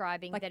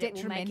unsubscribing Like that it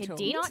will make a detrimental.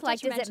 dent? Not Like,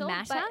 does it detrimental,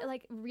 matter? But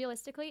like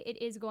realistically,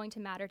 it is going to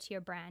matter to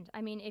your brand.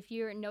 I mean, if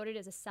you're noted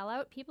as a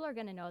sellout, people are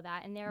going to know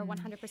that, and they're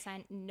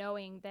 100%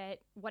 knowing that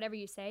whatever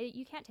you say,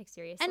 you can't take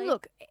seriously. And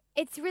look,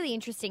 it's really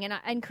interesting.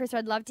 And Chris,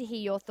 I'd love to hear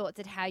your thoughts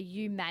at how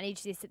you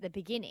manage this at the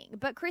beginning.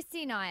 But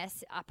Christy and I are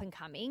up and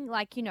coming.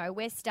 Like, you know,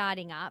 we're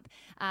starting up.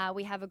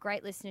 We have a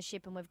great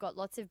listenership and we've got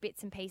lots of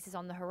bits and pieces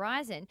on the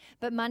horizon.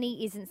 But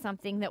money isn't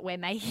something that we're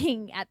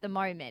making at the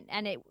moment.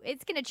 And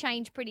it's going to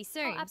change pretty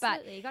soon. Oh,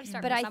 absolutely. You got to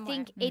start But from I somewhere.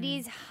 think it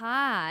is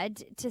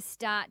hard to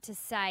start to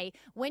say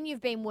when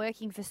you've been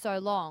working for so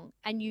long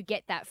and you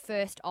get that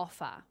first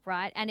offer,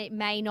 right? And it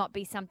may not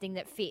be something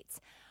that fits.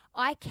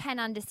 I can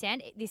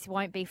understand this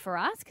won't be for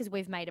us because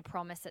we've made a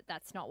promise that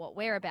that's not what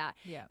we're about.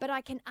 Yeah. But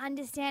I can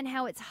understand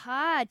how it's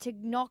hard to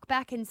knock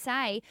back and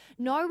say,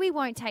 no, we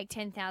won't take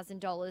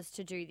 $10,000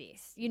 to do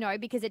this, you know,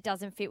 because it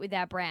doesn't fit with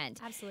our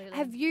brand. Absolutely.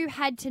 Have you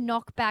had to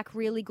knock back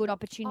really good all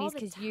opportunities the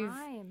because you've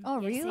time.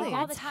 Oh, Yes, really?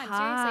 all the It's time.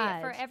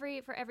 hard.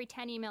 Seriously, for every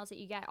 10 emails that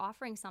you get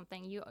offering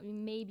something, you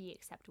maybe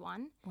accept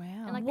one. Wow.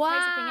 And like the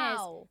crazy thing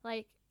Wow. is,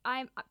 like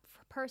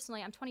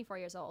personally, I'm 24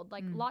 years old.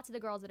 Like lots of the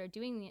girls that are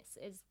doing this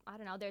is, I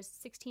don't know, there's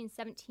 16,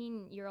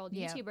 17-year-old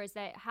Yeah. YouTubers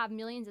that have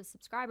millions of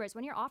subscribers.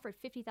 When you're offered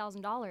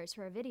 $50,000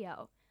 for a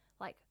video,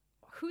 like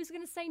who's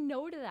going to say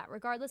no to that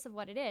regardless of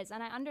what it is?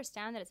 And I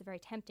understand that it's a very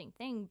tempting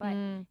thing, but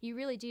you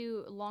really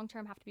do long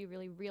term have to be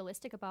really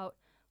realistic about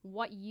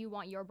what you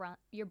want your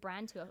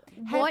brand to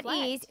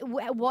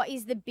What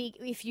is the big,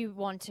 if you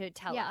want to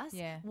tell Yeah. us,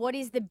 Yeah. what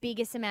is the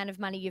biggest amount of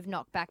money you've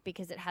knocked back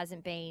because it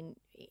hasn't been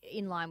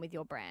in line with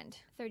your brand?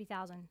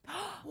 $30,000.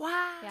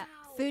 Wow. Yeah.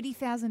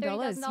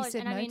 $30,000 you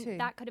said and I no mean to.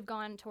 that could have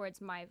gone towards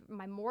my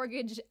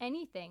mortgage,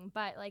 anything.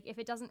 But like if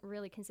it doesn't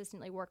really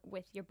consistently work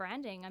with your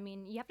branding, I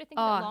mean you have to think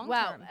about long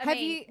term. I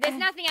mean, there's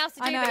nothing else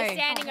to I do but a know.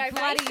 standing Oh,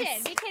 bloody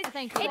ovation because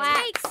Thank it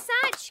you. takes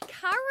such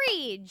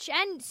courage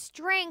and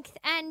strength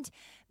and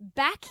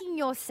backing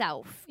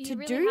yourself You to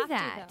really do have to,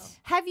 that. though.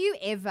 Have you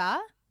ever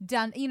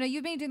done, you know,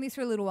 you've been doing this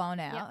for a little while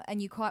now Yep.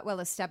 and you're quite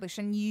well established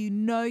and you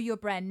know your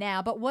brand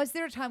now, but was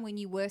there a time when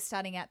you were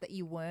starting out that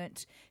you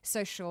weren't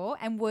so sure?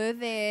 And were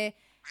there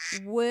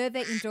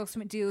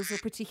endorsement deals or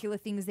particular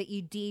things that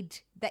you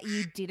did that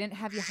you didn't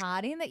have your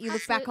heart in that you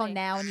look back on Absolutely.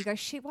 now and you go,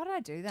 shit, why did I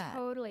do that?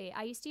 Totally.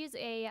 I used to use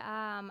a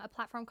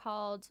platform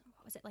called,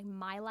 what was it, like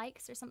My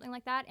Likes or something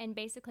like that. And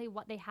basically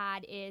what they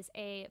had is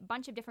a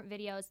bunch of different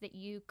videos that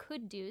you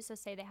could do. So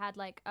say they had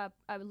like a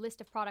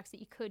list of products that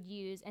you could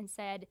use and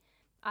said,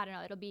 I don't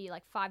know, it'll be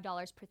like $5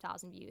 per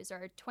 1,000 views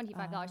or $25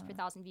 per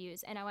 1,000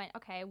 views. And I went,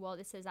 okay, well,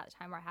 this is at the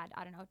time where I had,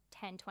 I don't know,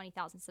 10,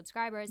 20,000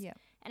 subscribers. Yeah.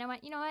 And I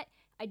went, you know what?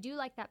 I do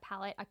like that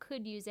palette. I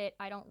could use it.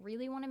 I don't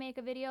really want to make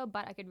a video,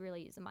 but I could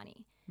really use the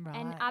money.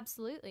 And Right.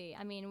 absolutely.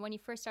 I mean, when you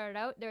first started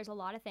out, there's a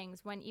lot of things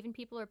when even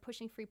people are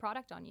pushing free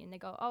product on you and they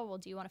go, oh, well,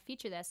 do you want to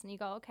feature this? And you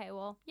go, okay,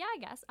 well, yeah,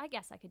 I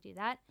guess I could do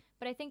that.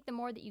 But I think the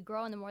more that you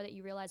grow and the more that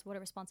you realize what a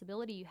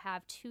responsibility you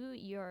have to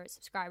your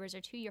subscribers or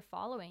to your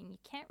following, you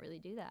can't really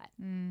do that.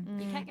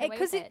 You can't get away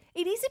Because with it.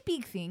 it is a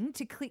big thing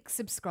to click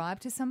subscribe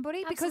to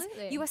somebody because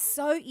Absolutely. you are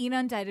so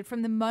inundated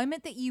from the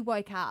moment that you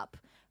woke up.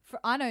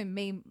 I know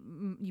me,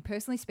 you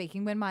personally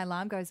speaking, when my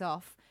alarm goes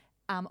off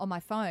on my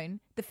phone,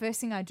 the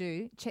first thing I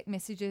do, check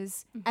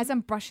messages as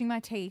I'm brushing my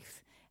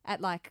teeth at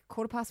like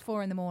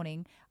 4:15 in the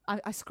morning.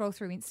 I scroll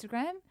through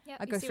Instagram. Yep,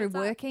 I you go see through what's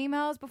up. work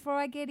emails before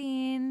I get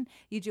in.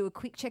 You do a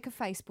quick check of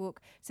Facebook.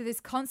 So there's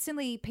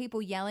constantly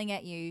people yelling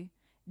at you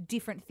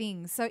different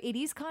things. So it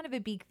is kind of a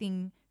big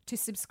thing to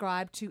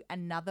subscribe to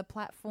another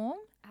platform.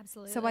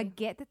 Absolutely. So I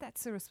get that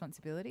that's a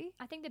responsibility.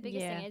 I think the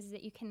biggest Yeah. thing is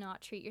that you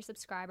cannot treat your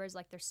subscribers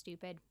like they're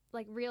stupid.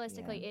 Like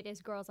realistically, it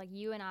is girls like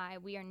you and I,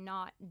 we are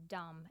not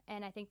dumb.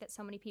 And I think that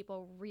so many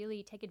people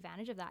really take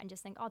advantage of that and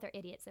just think, oh, they're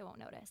idiots, they won't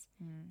notice.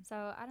 So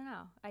I don't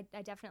know.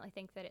 I definitely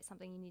think that it's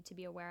something you need to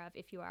be aware of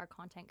if you are a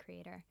content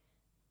creator.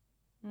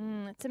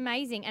 It's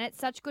amazing, and it's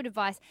such good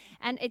advice.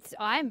 And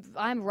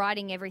I'm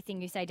writing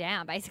everything you say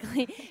down,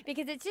 basically,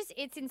 because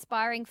it's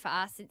inspiring for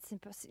us. It's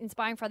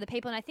inspiring for other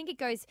people, and I think it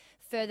goes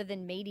further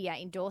than media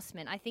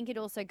endorsement. I think it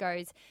also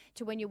goes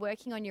to when you're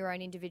working on your own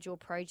individual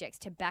projects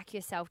to back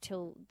yourself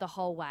till the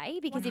whole way.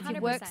 Because if you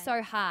work 100%.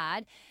 so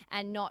hard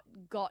and not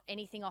got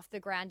anything off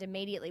the ground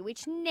immediately,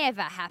 which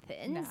never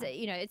happens,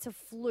 you know, it's a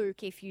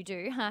fluke if you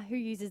do. Who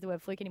uses the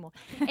word fluke anymore?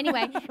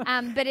 Anyway,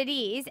 but it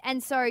is,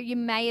 and so you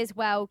may as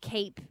well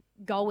keep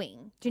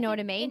going. Do you know what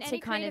I mean? In To any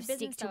kind of creative stick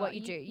business, to though, what you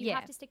do. You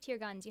have to stick to your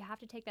guns. You have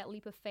to take that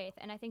leap of faith.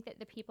 And I think that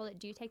the people that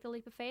do take the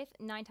leap of faith,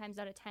 9 times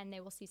out of 10, they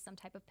will see some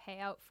type of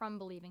payout from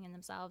believing in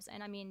themselves.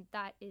 And I mean,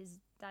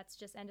 that's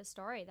just end of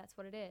story. That's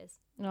what it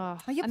is. Oh,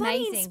 Oh, you're bloody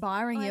amazing.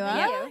 inspiring, you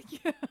thank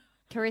are.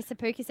 Carissa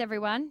Poukas,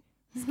 everyone.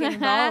 Get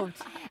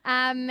involved.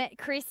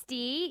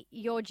 Christy,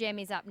 your gem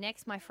is up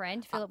next, my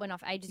friend. Philip went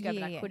off ages ago,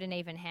 but I yeah. couldn't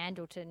even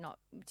handle to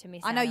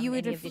miss I know out on you were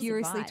any of this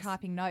furiously advice.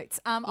 typing notes.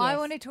 I Yes.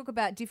 want to talk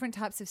about different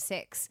types of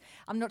sex.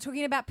 I'm not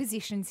talking about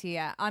positions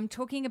here. I'm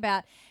talking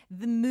about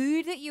the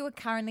mood that you are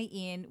currently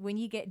in when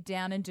you get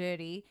down and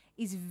dirty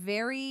is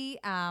very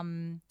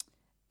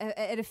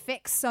it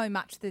affects so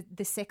much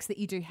the sex that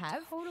you do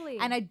have. Totally.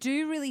 And I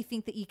do really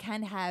think that you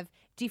can have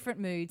different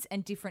moods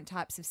and different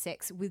types of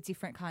sex with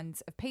different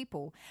kinds of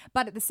people.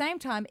 But at the same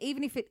time,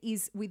 even if it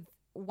is with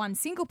one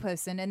single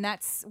person, and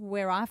that's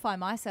where I find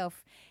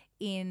myself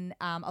in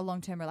a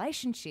long-term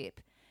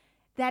relationship,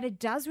 that it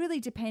does really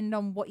depend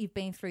on what you've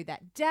been through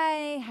that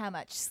day, how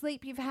much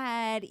sleep you've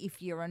had,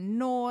 if you're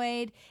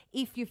annoyed,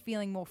 if you're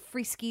feeling more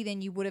frisky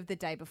than you would have the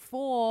day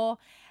before.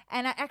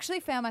 And I actually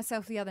found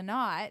myself the other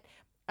night,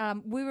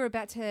 we were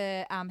about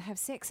to have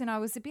sex, and I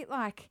was a bit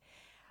like,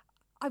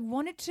 I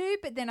wanted to,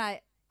 but then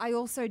I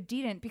also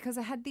didn't, because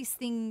I had this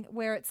thing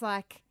where it's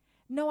like,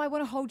 no, I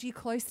want to hold you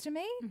close to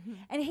me. Mm-hmm.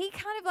 And he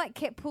kind of like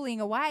kept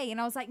pulling away,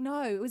 and I was like,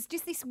 no, it was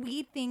just this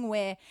weird thing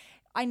where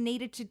I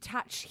needed to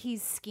touch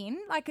his skin,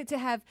 like to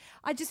have,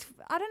 I don't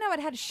know, I'd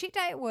had a shit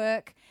day at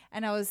work,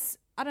 and I was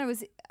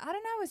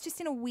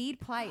just in a weird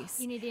place.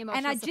 You need the emotional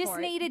And I support. just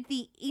needed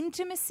the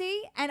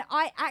intimacy, and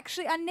I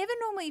never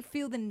normally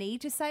feel the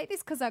need to say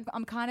this because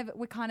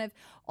we're kind of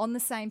on the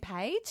same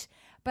page,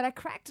 but I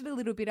cracked it a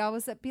little bit. I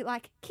was a bit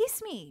like,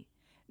 kiss me.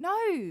 No,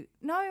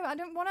 I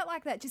don't want it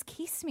like that. Just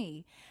kiss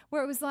me.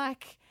 Where it was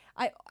like,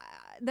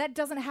 that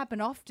doesn't happen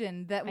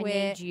often. That I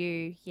need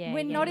you. Yeah,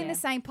 we're not in the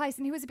same place.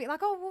 And he was a bit like,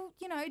 oh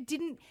well,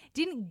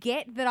 didn't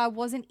get that I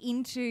wasn't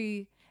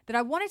into. That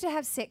I wanted to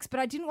have sex, but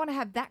I didn't want to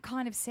have that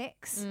kind of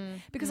sex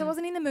because I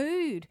wasn't in the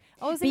mood.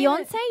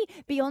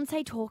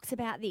 Beyonce talks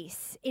about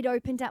this. It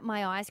opened up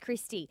my eyes,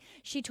 Christy.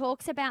 She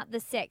talks about the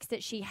sex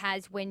that she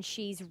has when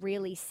she's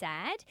really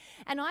sad.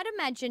 And I'd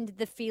imagined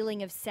the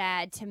feeling of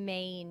sad to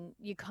mean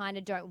you kind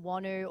of don't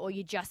want to, or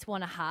you just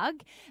want a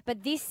hug.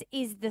 But this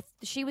is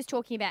she was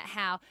talking about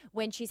how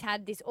when she's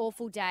had this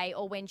awful day,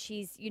 or when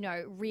she's,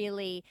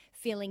 really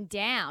feeling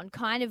down,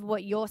 kind of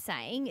what you're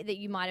saying, that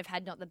you might have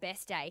had not the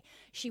best day,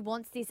 she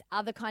wants this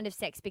other kind of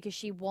sex because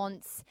she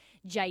wants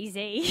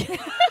Jay-Z.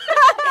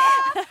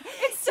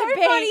 It's so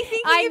funny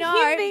thinking of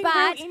him being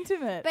very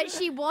intimate. But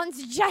she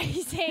wants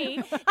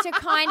Jay-Z to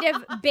kind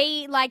of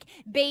be like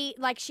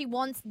she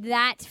wants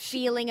that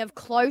feeling of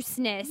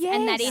closeness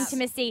and that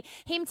intimacy.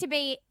 Him to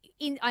be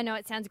in, I know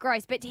it sounds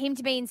gross, but him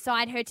to be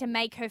inside her to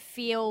make her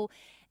feel,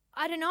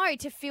 I don't know,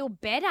 to feel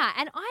better.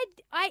 And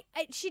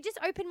she just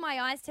opened my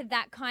eyes to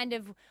that kind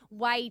of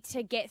way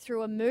to get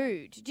through a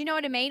mood. Do you know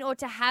what I mean? Or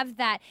to have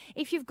that.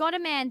 If you've got a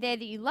man there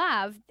that you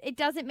love, it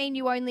doesn't mean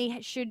you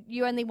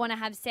only want to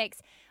have sex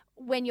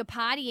when you're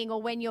partying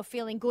or when you're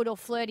feeling good or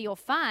flirty or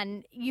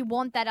fun. You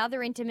want that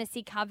other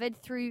intimacy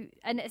covered through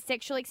a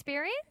sexual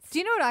experience. Do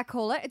you know what I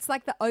call it? It's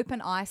like the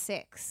open eye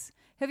sex.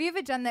 Have you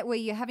ever done that where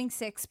you're having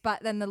sex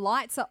but then the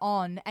lights are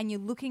on and you're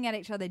looking at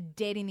each other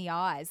dead in the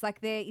eyes? Like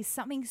there is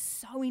something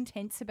so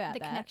intense about the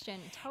that. connection,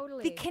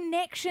 totally. The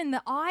connection,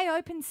 the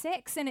eye-open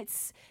sex, and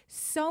it's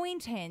so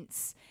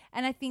intense.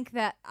 And I think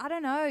that, I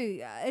don't know,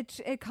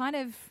 it kind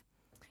of,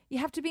 you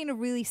have to be in a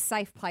really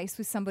safe place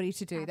with somebody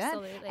to do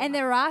Absolutely. that. And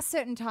there are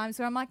certain times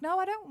where I'm like, no,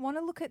 I don't want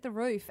to look at the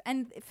roof.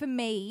 And for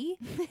me,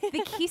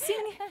 the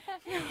kissing,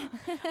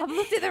 I've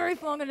looked at the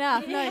roof long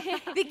enough. No,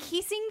 the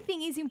kissing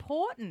thing is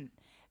important.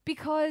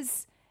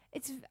 Because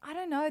it's, I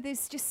don't know,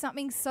 there's just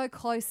something so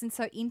close and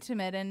so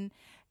intimate, and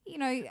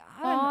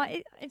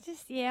I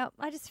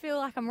just feel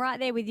like I'm right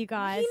there with you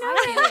guys.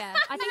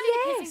 I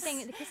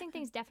think the kissing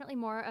thing is definitely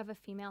more of a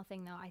female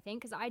thing, though. I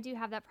think because I do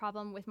have that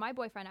problem with my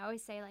boyfriend. I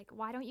always say like,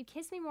 why don't you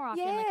kiss me more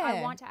often? Like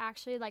I want to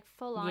actually like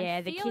full on.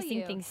 Yeah, the feel kissing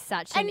you. thing's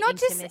such and an not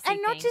intimacy just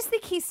and not thing. just the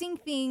kissing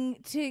thing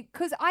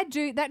because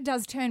that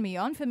does turn me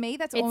on. For me,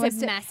 that's It's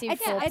almost a massive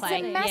foreplay. It's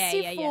a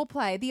massive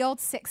foreplay. The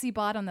old sexy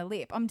bite on the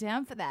lip. I'm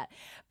down for that.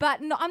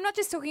 But no, I'm not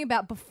just talking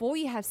about before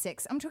you have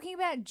sex. I'm talking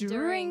about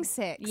during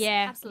sex.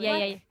 Yeah,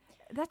 Absolutely. yeah.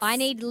 I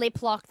need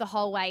lip lock the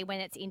whole way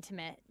when it's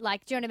intimate.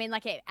 Like, do you know what I mean?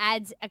 Like, it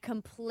adds a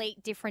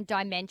complete different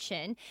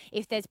dimension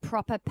if there's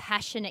proper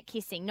passionate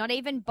kissing. Not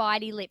even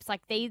bitey lips.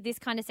 Like, this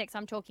kind of sex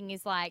I'm talking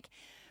is like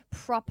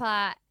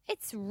proper.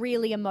 It's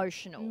really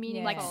emotional.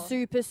 Meaningful. Like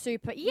super,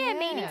 super. Yeah,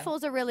 meaningful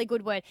is a really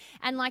good word.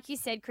 And like you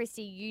said,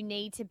 Christy, you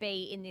need to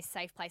be in this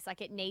safe place.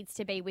 Like it needs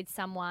to be with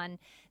someone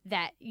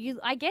that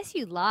I guess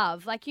you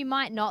love. Like you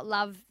might not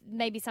love,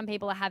 maybe some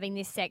people are having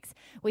this sex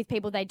with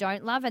people they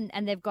don't love and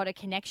they've got a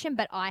connection,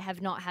 but I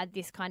have not had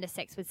this kind of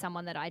sex with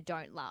someone that I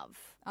don't love.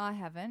 I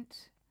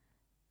haven't.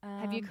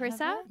 Have you, Carissa?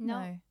 Have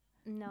I?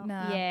 No.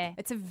 Yeah.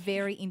 It's a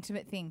very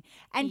intimate thing.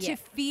 And Yeah.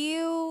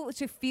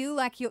 to feel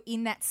like you're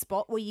in that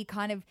spot where you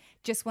kind of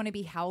just want to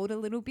be held a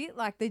little bit,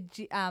 like the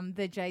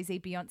Jay-Z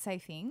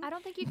Beyonce thing. I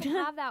don't think you can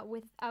have that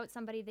without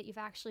somebody that you've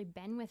actually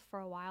been with for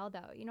a while,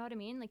 though. You know what I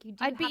mean? Like you do.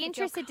 I'd have be to feel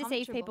interested to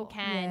see if people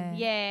comfortable. can.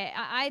 Yeah,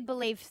 I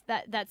believe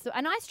that's.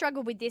 And I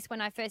struggled with this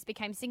when I first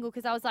became single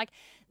because I was like,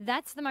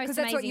 that's the most 'Cause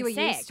amazing that's what you were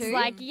sex. used to?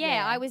 Like,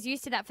 Yeah. I was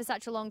used to that for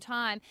such a long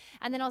time.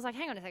 And then I was like,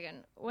 hang on a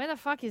second, where the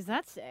fuck is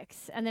that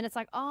sex? And then it's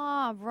like,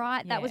 oh,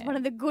 right, that was Yeah. one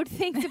of the good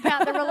things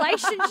about the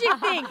relationship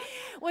thing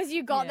was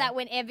you got Yeah. that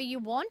whenever you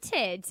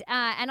wanted.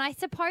 And I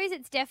suppose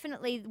it's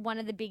definitely one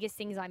of the biggest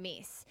things I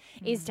miss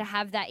is to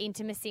have that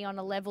intimacy on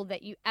a level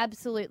that you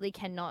absolutely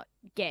cannot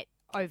get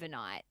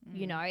overnight.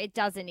 You know, it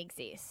doesn't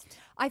exist.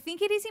 I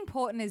think it is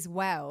important as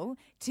well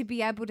to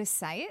be able to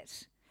say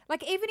it.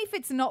 Like, even if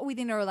it's not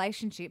within a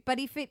relationship, but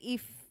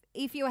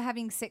if you're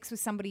having sex with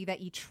somebody that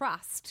you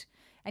trust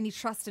and you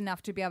trust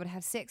enough to be able to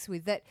have sex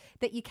with, that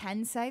you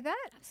can say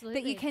that.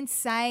 Absolutely. That you can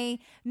say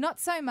not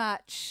so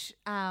much,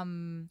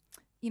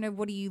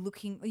 what are you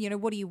looking,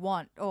 what do you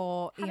want?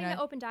 Or, Having an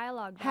open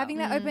dialogue. Though. having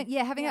that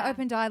an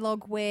open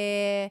dialogue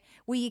where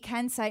you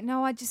can say,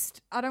 no, I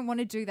don't want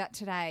to do that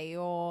today,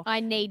 or I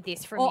need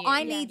this from or you.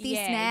 I need this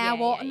now,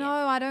 yeah. no,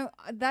 I don't.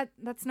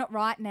 That's not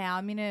right now.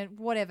 I'm in a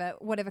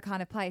whatever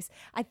kind of place.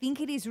 I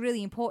think it is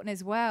really important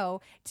as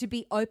well to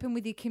be open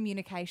with your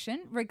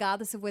communication,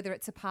 regardless of whether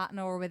it's a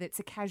partner or whether it's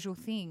a casual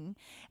thing.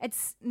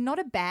 It's not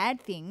a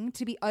bad thing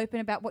to be open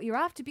about what you're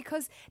after,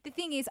 because the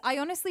thing is, I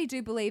honestly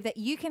do believe that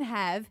you can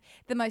have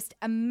the most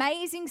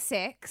amazing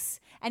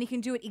sex and you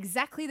can do it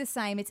exactly the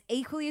same. It's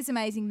equally as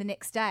amazing the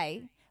next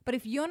day. But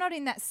if you're not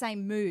in that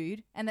same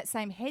mood and that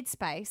same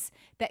headspace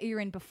that you're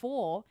in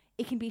before,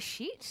 it can be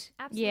shit.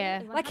 Absolutely.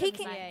 Yeah. Like he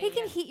 100%.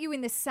 can hit you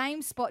in the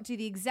same spot, do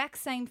the exact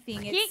same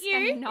thing. Hit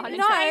you? Not in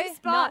no, the same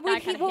spot. with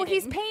That kind of well,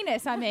 his hitting.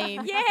 penis. I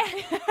mean, Yeah.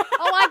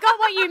 Oh, I got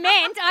what you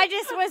meant. I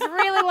just was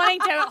really wanting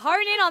to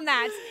hone in on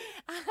that.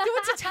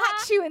 to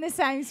touch you in the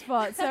same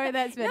spot. Sorry,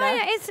 that's better. No,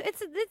 it's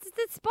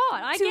the spot.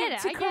 I get it.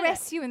 To I get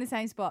caress you in the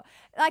same spot,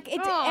 like it's.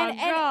 Oh,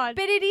 God.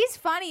 But it is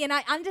funny, and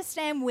I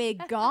understand where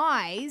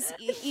guys,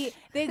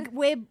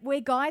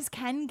 where guys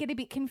can get a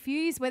bit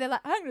confused, where they're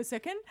like, hang on a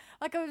second,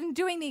 like I'm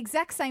doing the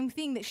exact same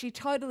thing that she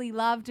totally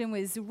loved and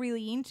was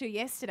really into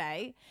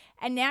yesterday,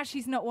 and now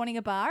she's not wanting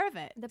a bar of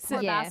it. The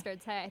poor Yeah.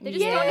 bastards, hey. They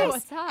just don't know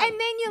what's up. And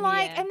then you're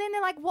like, Yeah. and then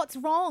they're like, what's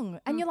wrong?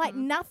 And you're like,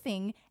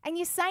 nothing. And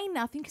you say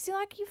nothing because you're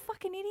like, you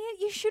fucking idiot.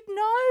 You should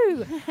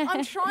know.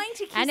 I'm trying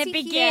to kiss And it you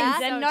begins, here. and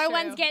So no true.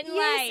 one's getting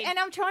Yes, laid. and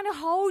I'm trying to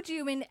hold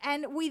you,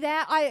 and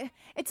without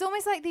it's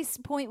almost like this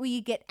point where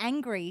you get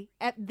angry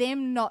at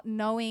them not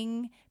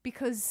knowing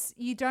because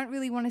you don't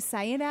really want to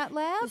say it out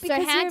loud. So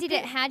because how you're a did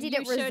bit- it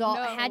you should resolve?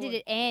 know. How did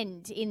it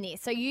end in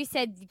this? So you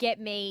said, "Get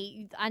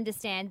me,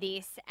 understand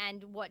this,"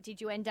 and what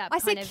did you end up? I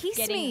said, kind of kiss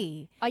getting?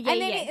 me. Oh yeah,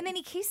 and then, yeah. and then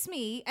he kissed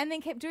me and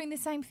then kept doing the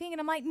same thing. And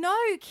I'm like, no,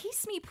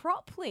 kiss me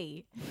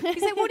properly.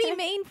 He's like, what do you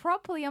mean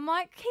properly? I'm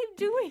like, keep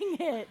doing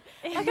it.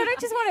 Like, I don't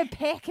just want to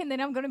peck and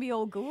then I'm going to be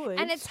all good.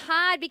 And it's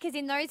hard because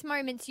in those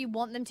moments you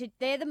want them to,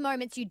 they're the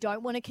moments you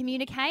don't want to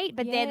communicate,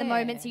 but they're the Yeah.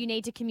 moments you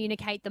need to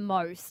communicate the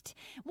most.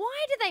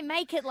 Why do they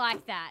make it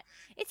like that?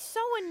 It's so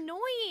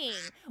annoying.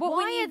 Well,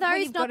 when Why you- are when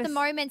those you've not got the a-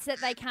 moments that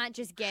they can't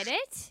just get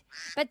it?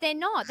 But they're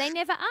not. They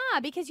never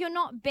are because you're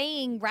not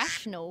being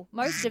rational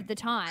most of the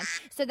time.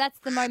 So that's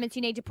the moments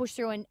you need to push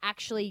through and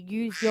actually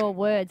use your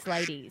words,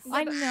 ladies.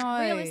 I know.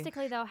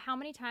 Realistically, though, how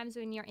many times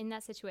when you're in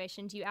that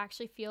situation do you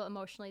actually feel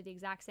emotionally the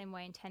exact same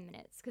way in 10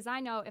 minutes? Because I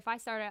know if I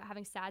start out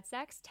having sad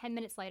sex, 10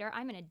 minutes later,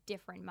 I'm in a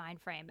different mind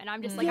frame. And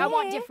I'm just like, I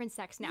want Yeah. different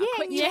sex now. Yeah,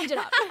 Quick, and you- change it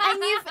up.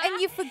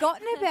 and you've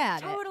forgotten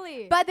about it.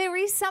 Totally. But there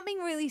is something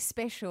really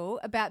special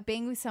about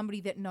being with somebody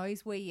that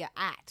knows where you're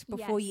at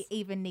before you Yes.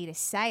 even need to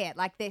say it.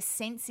 Like they're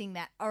sensing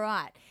that, all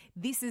right,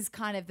 this is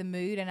kind of the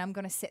mood and I'm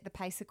going to set the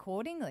pace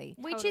accordingly.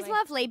 Which is Totally.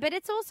 lovely, but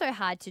it's also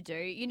hard to do,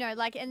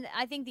 and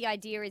I think the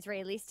idea is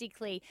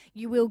realistically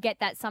you will get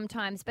that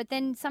sometimes, but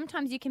then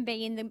sometimes you can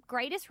be in the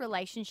greatest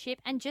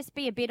relationship and just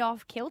be a bit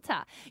off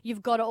kilter.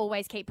 You've got to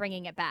always keep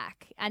bringing it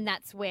back, and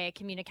that's where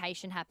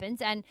communication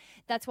happens, and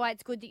that's why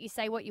it's good that you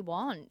say what you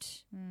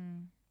want.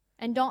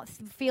 And don't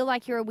feel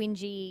like you're a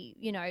whingy,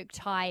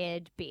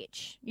 tired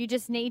bitch. You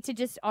just need to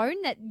just own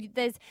that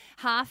there's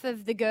half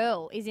of the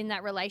girl is in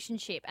that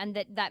relationship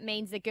and that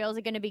means that girls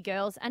are going to be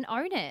girls, and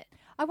own it.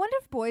 I wonder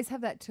if boys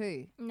have that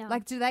too. No.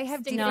 Like, do they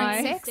have Stick it different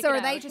out. sex Stick or it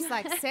are they out. just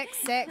like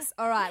sex?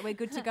 All right, we're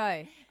good to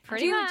go.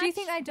 Pretty do you much.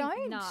 think they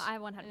don't? No, I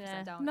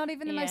 100% don't. Not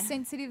even the most Yeah.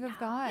 sensitive of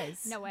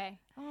guys. No way.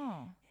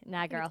 Oh.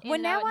 Nah, girl. In Well,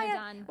 and now out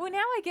and done.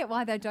 I get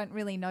why they don't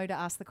really know to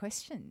ask the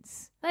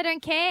questions. They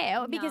don't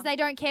care because No. they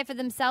don't care for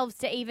themselves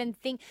to even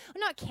think. Well,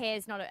 not care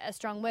is not a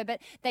strong word,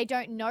 but they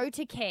don't know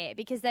to care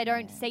because they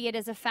don't see it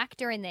as a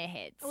factor in their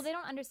heads. Well, they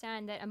don't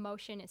understand that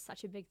emotion is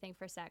such a big thing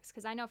for sex.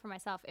 Because I know for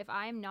myself, if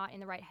I am not in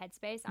the right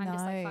headspace, I'm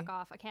just like, No. fuck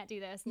off. I can't do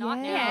this. Not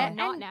Yeah. now.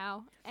 Not And-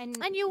 now.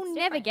 And you'll it's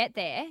never different. get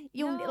there.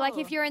 You'll like No.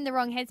 if you're in the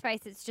wrong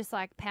headspace, it's just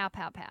like pow,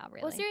 pow, pow.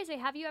 Really. Well, seriously,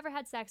 have you ever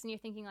had sex and you're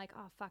thinking like,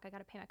 oh fuck, I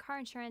gotta pay my car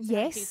insurance. I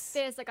gotta Yes. do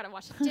this. I gotta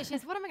wash the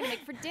dishes. What am I gonna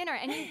make for dinner?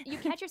 And you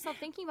catch yourself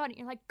thinking about it. And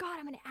you're like, God,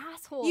 I'm an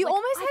asshole. You Like,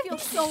 almost I have feel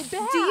to- so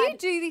bad. Do you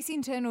do this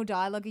internal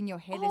dialogue in your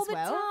head All as the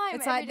well? time,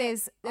 It's every like day.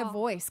 there's a Oh.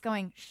 voice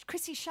going,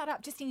 Chrissy, shut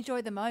up, just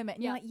enjoy the moment.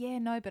 And you're Yeah. like, yeah,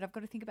 no, but I've got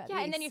to think about Yeah,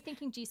 this. and then you're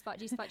thinking G spot,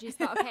 G spot, G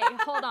spot. Okay,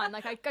 hold on.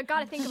 Like I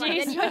gotta think about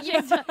it. Then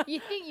you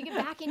think you get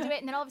back into it,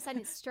 and then all of a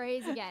sudden it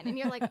strays again, and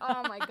you're like,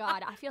 oh my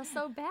God, I feel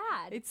so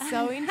bad. It's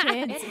so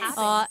intense. It happens.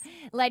 Oh,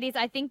 ladies,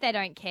 I think they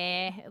don't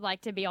care.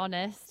 Like, to be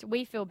honest,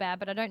 we feel bad,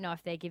 but I don't know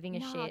if they're giving a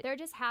No, shit. they're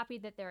just just happy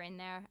that they're in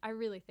there. I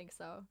really think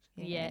so.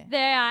 Yeah,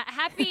 they are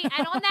happy.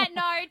 And on that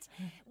note,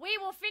 we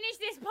will finish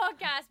this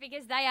podcast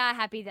because they are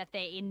happy that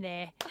they're in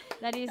there.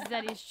 That is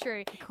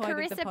true.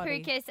 Carissa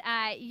Poukas,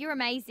 you're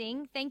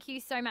amazing. Thank you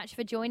so much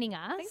for joining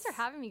us. Thanks for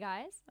having me,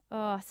 guys.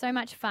 Oh, so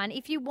much fun.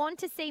 If you want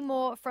to see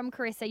more from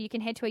Carissa, you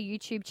can head to her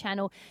YouTube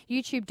channel,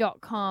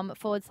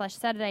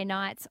 youtube.com/Saturday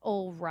Nights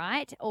All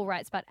Right. All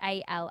Right, spelled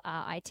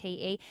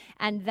ALRITE.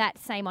 And that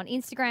same on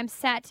Instagram,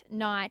 Sat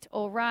Night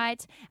All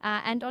Right.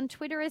 And on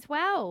Twitter as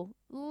well.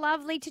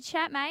 Lovely to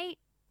chat, mate.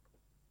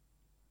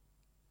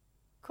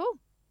 Cool. Do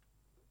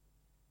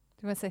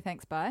you want to say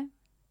thanks, bye?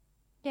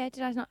 Yeah,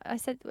 did I not? I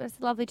said it was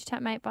lovely to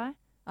chat, mate. Bye.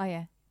 Oh,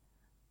 yeah.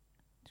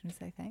 Do you want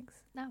to say thanks?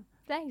 No,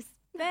 thanks.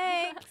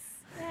 Thanks.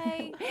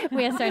 Yay.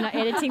 We are so not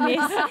editing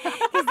this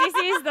because this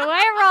is the way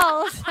it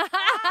rolls.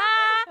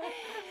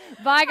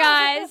 Bye,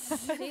 guys.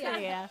 See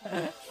ya.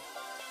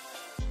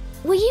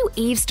 Were you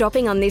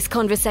eavesdropping on this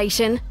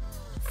conversation?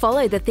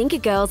 Follow the Thinker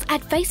Girls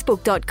at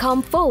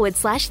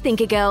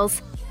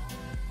facebook.com/thinkergirls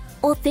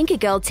or Thinker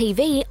Girl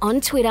TV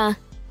on Twitter.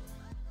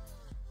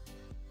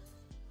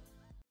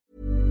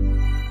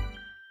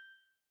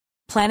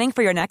 Planning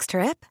for your next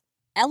trip?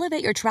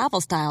 Elevate your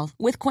travel style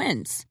with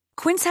Quince.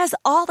 Quince has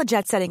all the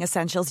jet-setting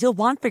essentials you'll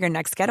want for your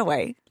next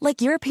getaway,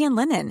 like European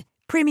linen,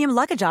 premium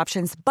luggage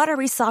options,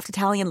 buttery soft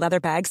Italian leather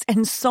bags,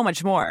 and so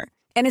much more.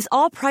 And is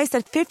all priced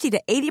at 50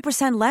 to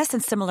 80% less than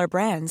similar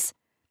brands.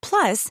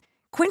 Plus,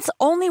 Quince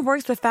only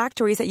works with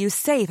factories that use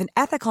safe and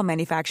ethical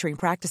manufacturing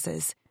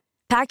practices.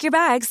 Pack your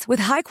bags with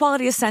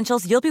high-quality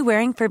essentials you'll be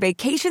wearing for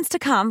vacations to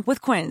come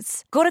with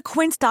Quince. Go to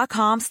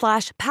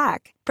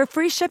quince.com/pack for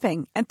free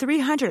shipping and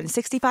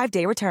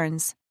 365-day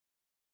returns.